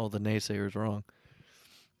the naysayers wrong.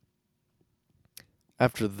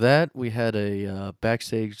 After that, we had a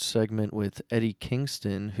backstage segment with Eddie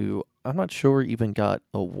Kingston, who I'm not sure even got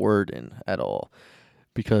a word in at all,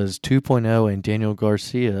 because 2.0 and Daniel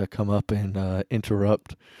Garcia come up and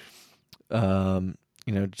interrupt,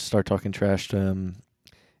 start talking trash to him,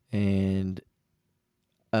 and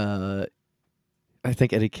I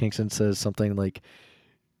think Eddie Kingston says something like,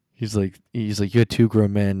 He's like, you had 2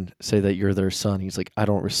 grown men say that you're their son. He's like, I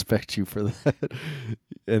don't respect you for that.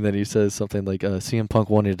 And then he says something like, CM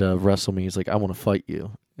Punk wanted to wrestle me. He's like, I want to fight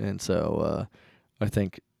you. And so I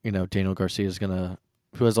think, Daniel Garcia is going to,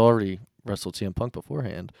 who has already wrestled CM Punk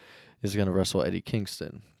beforehand, is going to wrestle Eddie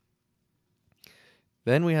Kingston.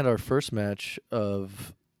 Then we had our first match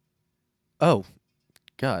of, oh,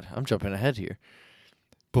 God, I'm jumping ahead here.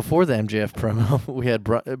 Before the MJF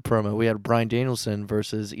promo, we had Bryan Danielson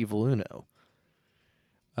versus Evil Uno.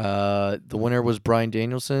 The winner was Bryan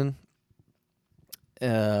Danielson.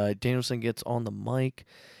 Danielson gets on the mic,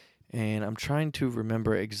 and I'm trying to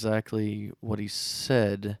remember exactly what he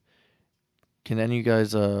said. Can any of you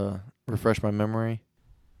guys refresh my memory?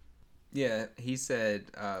 Yeah, he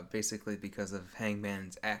said basically because of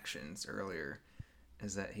Hangman's actions earlier,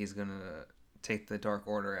 is that he's gonna take the Dark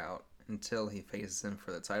Order out until he faces him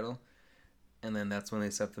for the title, and then that's when they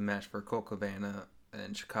set up the match for Colt Cabana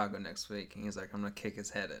in Chicago next week, and he's like, I'm gonna kick his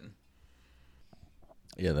head in.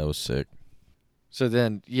 Yeah, that was sick. So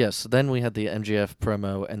then, yes, then we had the MJF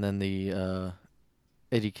promo and then the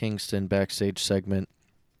Eddie Kingston backstage segment.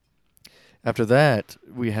 After that,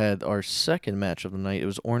 we had our second match of the night. It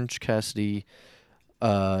was Orange Cassidy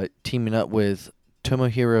teaming up with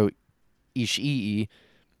Tomohiro Ishii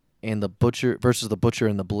and the Butcher versus the Butcher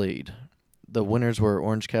and the Blade. The winners were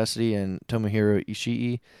Orange Cassidy and Tomohiro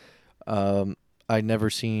Ishii. I'd never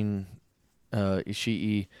seen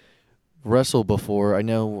Ishii wrestle before. I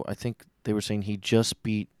think they were saying he just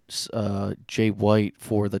beat Jay White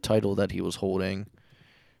for the title that he was holding.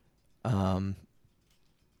 But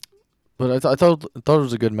I thought it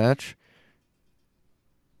was a good match.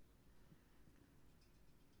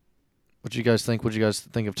 What you guys think? What you guys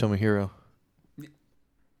think of Tomohiro?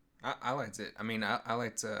 I liked it. I mean, I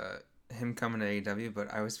liked him coming to AEW,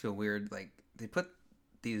 but I always feel weird. Like, they put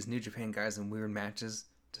these New Japan guys in weird matches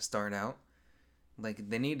to start out. Like,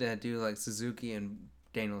 they need to do, like, Suzuki and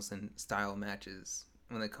Danielson style matches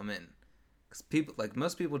when they come in. Because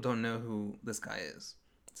most people don't know who this guy is.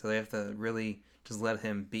 So they have to really just let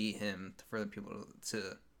him be him for the people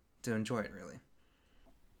to enjoy it, really.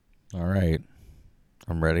 All right.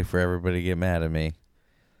 I'm ready for everybody to get mad at me.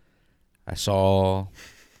 I saw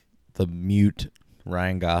the mute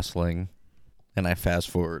Ryan Gosling, and I fast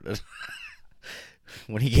forwarded.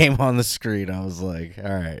 When he came on the screen, I was like,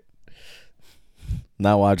 all right.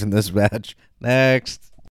 Not watching this match. Next.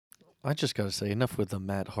 I just gotta say, enough with the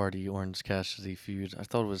Matt Hardy Orange Cassidy feud. I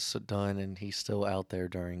thought it was done, and he's still out there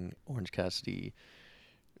during Orange Cassidy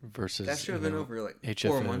versus. That should have been over like HFO.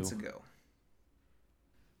 4 months ago.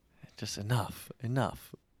 Just enough.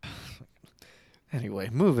 Anyway,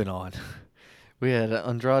 moving on. We had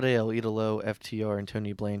Andrade El Idolo, FTR, and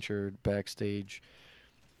Tony Blanchard backstage.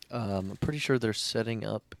 I'm pretty sure they're setting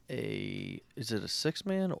up is it a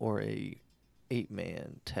 6-man or a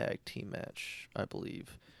 8-man tag team match, I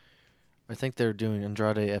believe. I think they're doing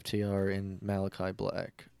Andrade, FTR, and Malachi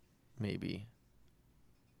Black, maybe.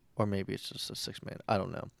 Or maybe it's just a 6-man. I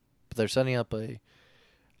don't know. But they're setting up a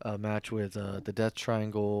match with the Death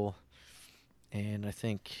Triangle and I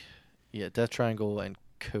think, Death Triangle and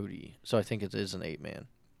Cody. So I think it is an 8-man.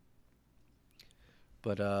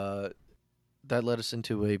 But that led us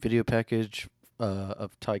into a video package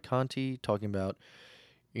of Ty Conti talking about,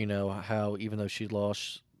 how even though she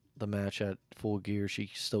lost the match at Full Gear,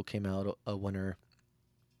 she still came out a winner,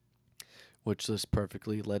 which this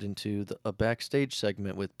perfectly led into a backstage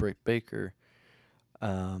segment with Britt Baker,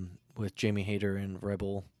 with Jamie Hayter and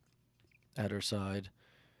Rebel at her side.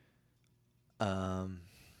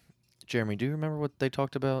 Jeremy, do you remember what they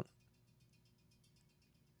talked about?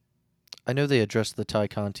 I know they addressed the Ty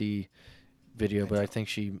Conti video, but I think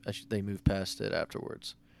they moved past it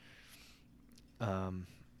afterwards. After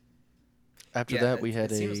that, we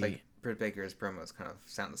had it seems like Britt Baker's promos kind of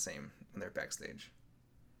sound the same when they're backstage.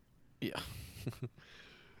 Yeah.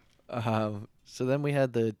 So then we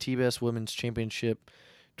had the TBS Women's Championship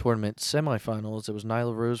Tournament semifinals. It was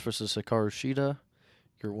Nyla Rose versus Hikaru Shida.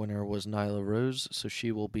 Your winner was Nyla Rose, so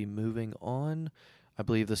she will be moving on. I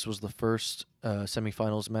believe this was the first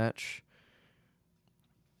semifinals match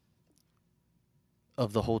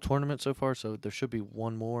of the whole tournament so far, so there should be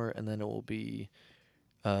one more, and then it will be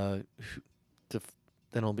who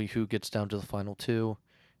gets down to the final two,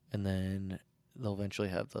 and then they'll eventually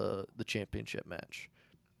have the championship match.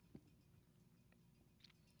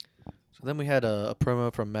 So then we had a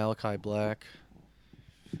promo from Malachi Black.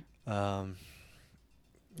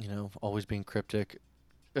 Always being cryptic.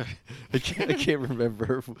 I can't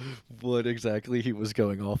remember what exactly he was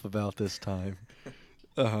going off about this time.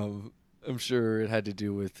 I'm pretty sure it had to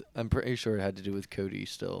do with Cody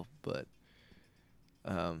still, but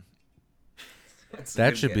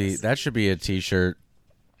that should be a t-shirt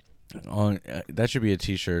that should be a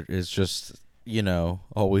t-shirt. It's just,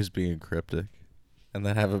 always being cryptic, and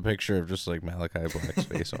then have a picture of just like Malachi Black's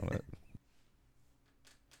face on it.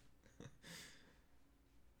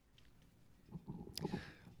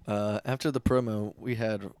 After the promo, we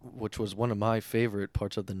had, which was one of my favorite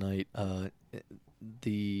parts of the night,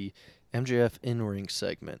 the MJF in-ring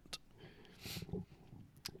segment.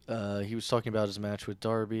 He was talking about his match with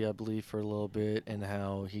Darby, I believe, for a little bit, and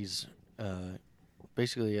how he's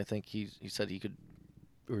basically, I think he said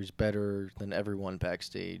he's better than everyone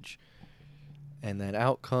backstage. And then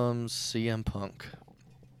out comes CM Punk.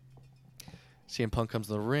 CM Punk comes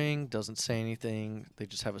in the ring, doesn't say anything. They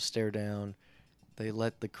just have a stare down. They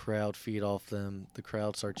let the crowd feed off them. The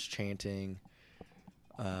crowd starts chanting.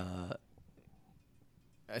 I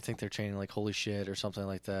think they're chanting like "Holy shit" or something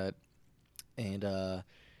like that. And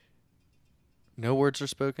no words are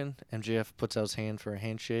spoken. MJF puts out his hand for a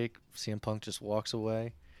handshake. CM Punk just walks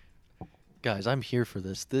away. Guys, I'm here for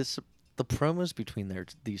this. The promos between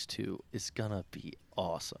these two is gonna be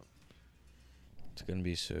awesome. It's gonna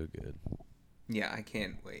be so good. Yeah, I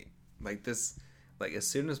can't wait. Like this, like as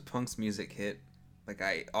soon as Punk's music hit, like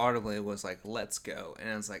I audibly was like, "Let's go!" And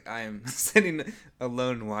I was like, I am sitting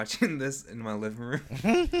alone watching this in my living room,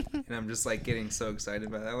 and I'm just like getting so excited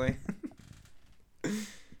by that way.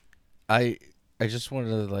 I just wanted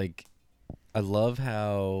to like, I love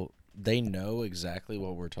how they know exactly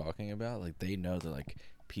what we're talking about. Like they know that like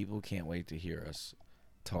people can't wait to hear us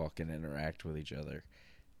talk and interact with each other.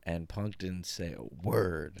 And Punk didn't say a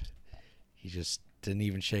word. He just didn't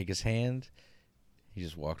even shake his hand. He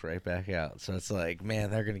just walked right back out. So it's like, man,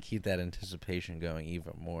 they're gonna keep that anticipation going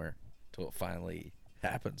even more till it finally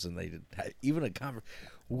happens. And they did even a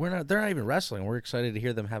they're not even wrestling. We're excited to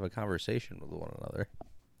hear them have a conversation with one another.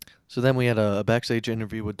 So then we had a backstage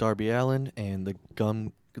interview with Darby Allin, and the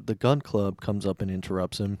Gun Club comes up and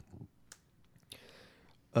interrupts him.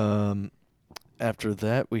 After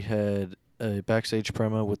that, we had a backstage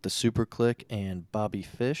promo with the Super Click and Bobby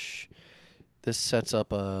Fish. This sets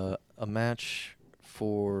up a match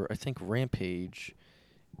for, I think, Rampage.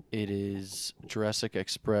 It is Jurassic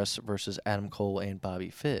Express versus Adam Cole and Bobby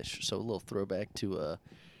Fish. So a little throwback to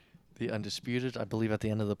the Undisputed. I believe at the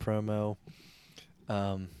end of the promo,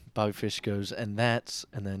 Bobby Fish goes, and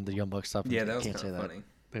then the Young Bucks stop him. Yeah, that was can't kind say of that. funny.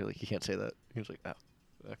 They're like, you can't say that. He was like, oh,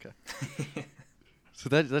 okay. So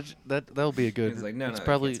that'll be a good. He's like, no, it's no,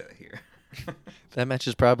 probably you can't say that here. that match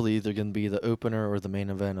is probably either going to be the opener or the main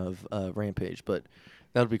event of Rampage. But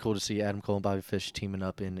that would be cool to see Adam Cole and Bobby Fish teaming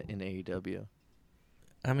up in AEW.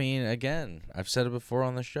 I mean, again, I've said it before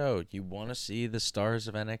on the show. You want to see the stars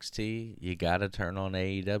of NXT, you got to turn on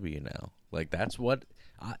AEW now. Like, that's what...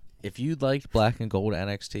 if you liked Black and Gold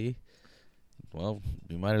NXT, well,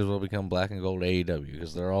 you might as well become Black and Gold AEW,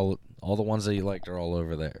 because they're all the ones that you liked are all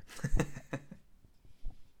over there.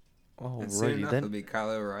 And soon Alrighty enough, then. it'll be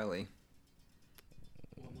Kyle O'Reilly.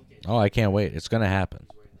 Oh, I can't wait. It's going to happen.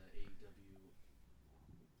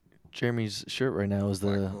 Jeremy's shirt right now is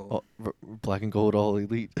Black the and Gold. Black and Gold All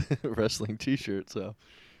Elite Wrestling T-shirt, so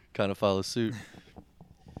kind of follows suit.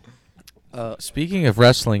 Speaking of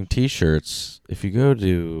wrestling T-shirts, if you go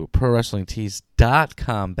to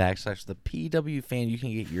ProWrestlingTees.com/the PW fan, you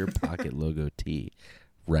can get your pocket logo tee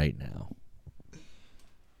right now.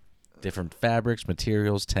 Different fabrics,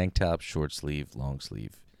 materials, tank top, short sleeve, long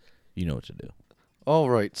sleeve. You know what to do. All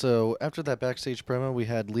right, so after that backstage promo, we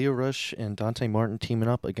had Leo Rush and Dante Martin teaming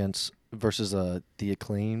up versus the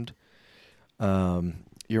Acclaimed.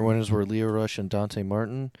 Your winners were Leo Rush and Dante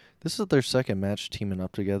Martin. This is their second match teaming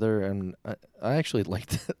up together, and I actually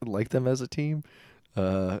like them as a team.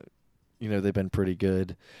 They've been pretty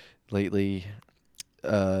good lately.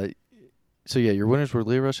 So yeah, your winners were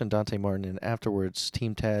Leo Rush and Dante Martin, and afterwards,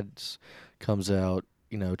 Team Tads comes out,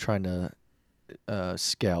 trying to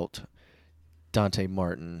scout Dante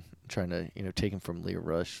Martin, trying to take him from Leo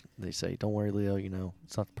Rush. They say, "Don't worry, Leo.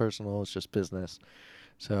 It's not personal. It's just business."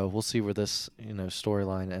 So we'll see where this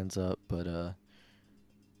storyline ends up. But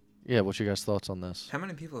yeah, what's your guys' thoughts on this? How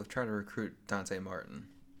many people have tried to recruit Dante Martin?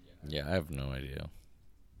 Yeah, I have no idea.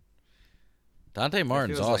 Dante It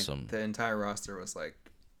Martin's feels like awesome. the entire roster was like,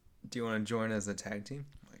 "Do you want to join as a tag team?"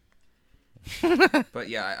 Like, but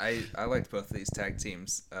yeah, I liked both of these tag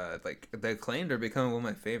teams. Like the Acclaimed are becoming one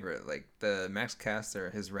of my favorite. Like the Max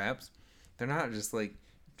Caster, his raps, they're not just like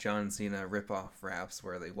John Cena rip-off raps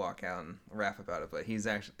where they walk out and rap about it, but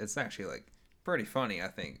it's actually like pretty funny, I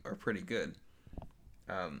think, or pretty good.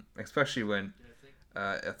 Especially when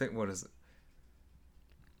I think what is it?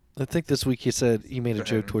 I think this week he said he made a Go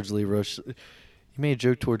joke ahead. towards Leo Rush. He made a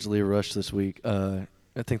joke towards Leo Rush this week. I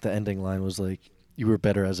think the ending line was like, "You were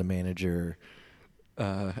better as a manager."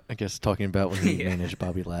 I guess talking about when he Yeah. managed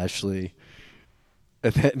Bobby Lashley.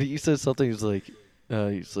 And then he said something. He's like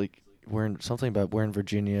wearing something about wearing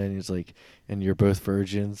Virginia, and he's like, "And you're both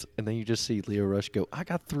virgins." And then you just see Leo Rush go, "I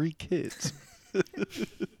got 3 kids."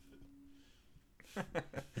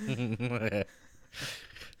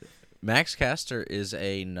 Max Caster is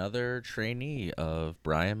another trainee of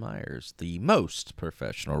Brian Myers, the most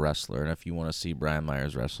professional wrestler. And if you want to see Brian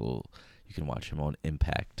Myers wrestle, you can watch him on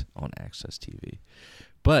Impact on Access TV.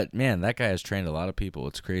 But, man, that guy has trained a lot of people.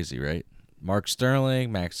 It's crazy, right? Mark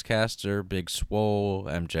Sterling, Max Caster, Big Swole,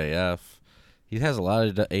 MJF. He has a lot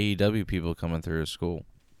of AEW people coming through his school.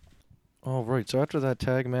 All right. So after that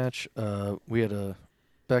tag match, we had a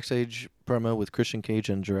backstage promo with Christian Cage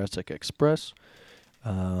and Jurassic Express.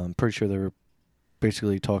 Pretty sure they were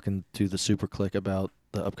basically talking to the Super Click about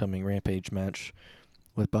the upcoming Rampage match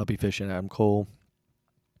with Bobby Fish and Adam Cole.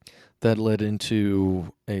 That led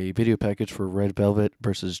into a video package for Red Velvet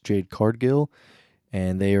versus Jade Cargill,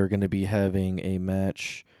 and they are going to be having a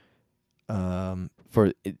match in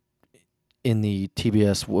the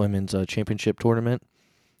TBS Women's Championship Tournament.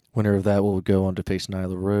 Winner of that will go on to face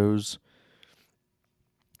Nyla Rose.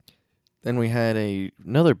 Then we had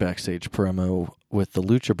another backstage promo with the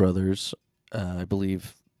Lucha Brothers. I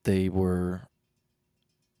believe they were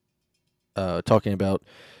talking about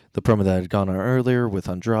the promo that had gone on earlier with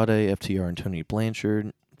Andrade, FTR, and Tony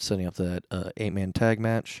Blanchard, setting up that 8-man tag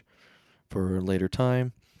match for a later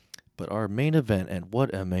time. But our main event, and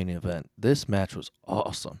what a main event. This match was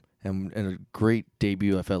awesome and a great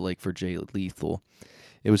debut, I felt like, for Jay Lethal.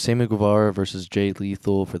 It was Sammy Guevara versus Jay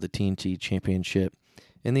Lethal for the TNT Championship.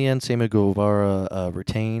 In the end, Sammy Guevara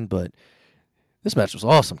retained, but this match was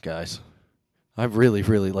awesome, guys. I really,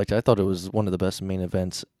 really liked it. I thought it was one of the best main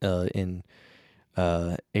events in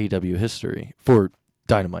AEW history, for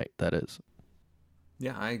Dynamite, that is.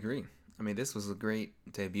 Yeah, I agree. I mean, this was a great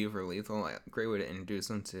debut for Lethal. A great way to introduce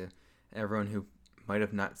him to everyone who might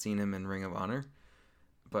have not seen him in Ring of Honor.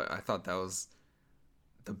 But I thought that was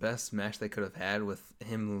the best match they could have had with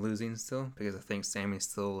him losing still, because I think Sammy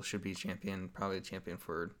still should be champion, probably champion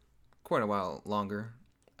for quite a while longer,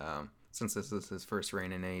 since this is his first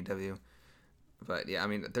reign in AEW. But yeah, I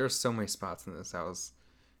mean, there's so many spots in this that was,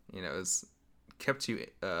 it's kept you,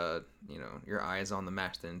 your eyes on the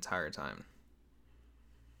match the entire time.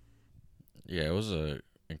 Yeah, it was a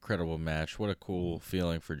incredible match. What a cool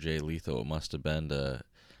feeling for Jay Lethal it must have been to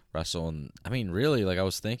wrestle. And I mean, really, like I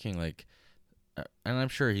was thinking, like, and I'm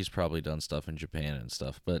sure he's probably done stuff in Japan and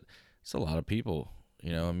stuff, but it's a lot of people.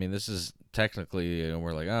 I mean, this is technically,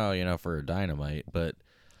 we're like, oh, for a Dynamite, but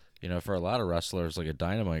for a lot of wrestlers, like a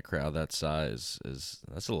Dynamite crowd that size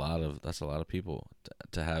that's a lot of people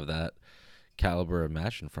to have that caliber of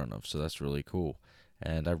match in front of. So that's really cool.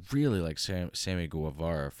 And I really like Sammy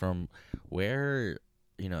Guevara. From where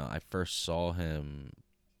I first saw him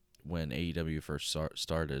when AEW first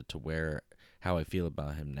started to how I feel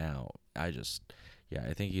about him now. I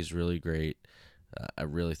think he's really great. I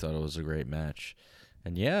really thought it was a great match.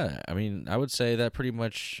 And yeah, I mean, I would say that pretty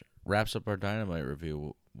much wraps up our Dynamite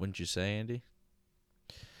review. Wouldn't you say, Andy?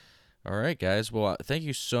 All right, guys. Well, thank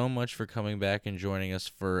you so much for coming back and joining us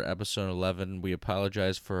for episode 11. We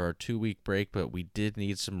apologize for our 2-week break, but we did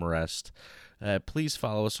need some rest. Please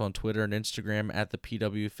follow us on Twitter and Instagram at the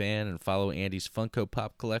PW Fan, and follow Andy's Funko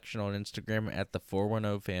Pop collection on Instagram at the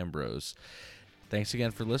 410 Fan Bros. Thanks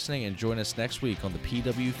again for listening, and join us next week on the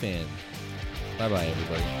PW Fan. Bye-bye,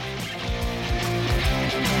 everybody.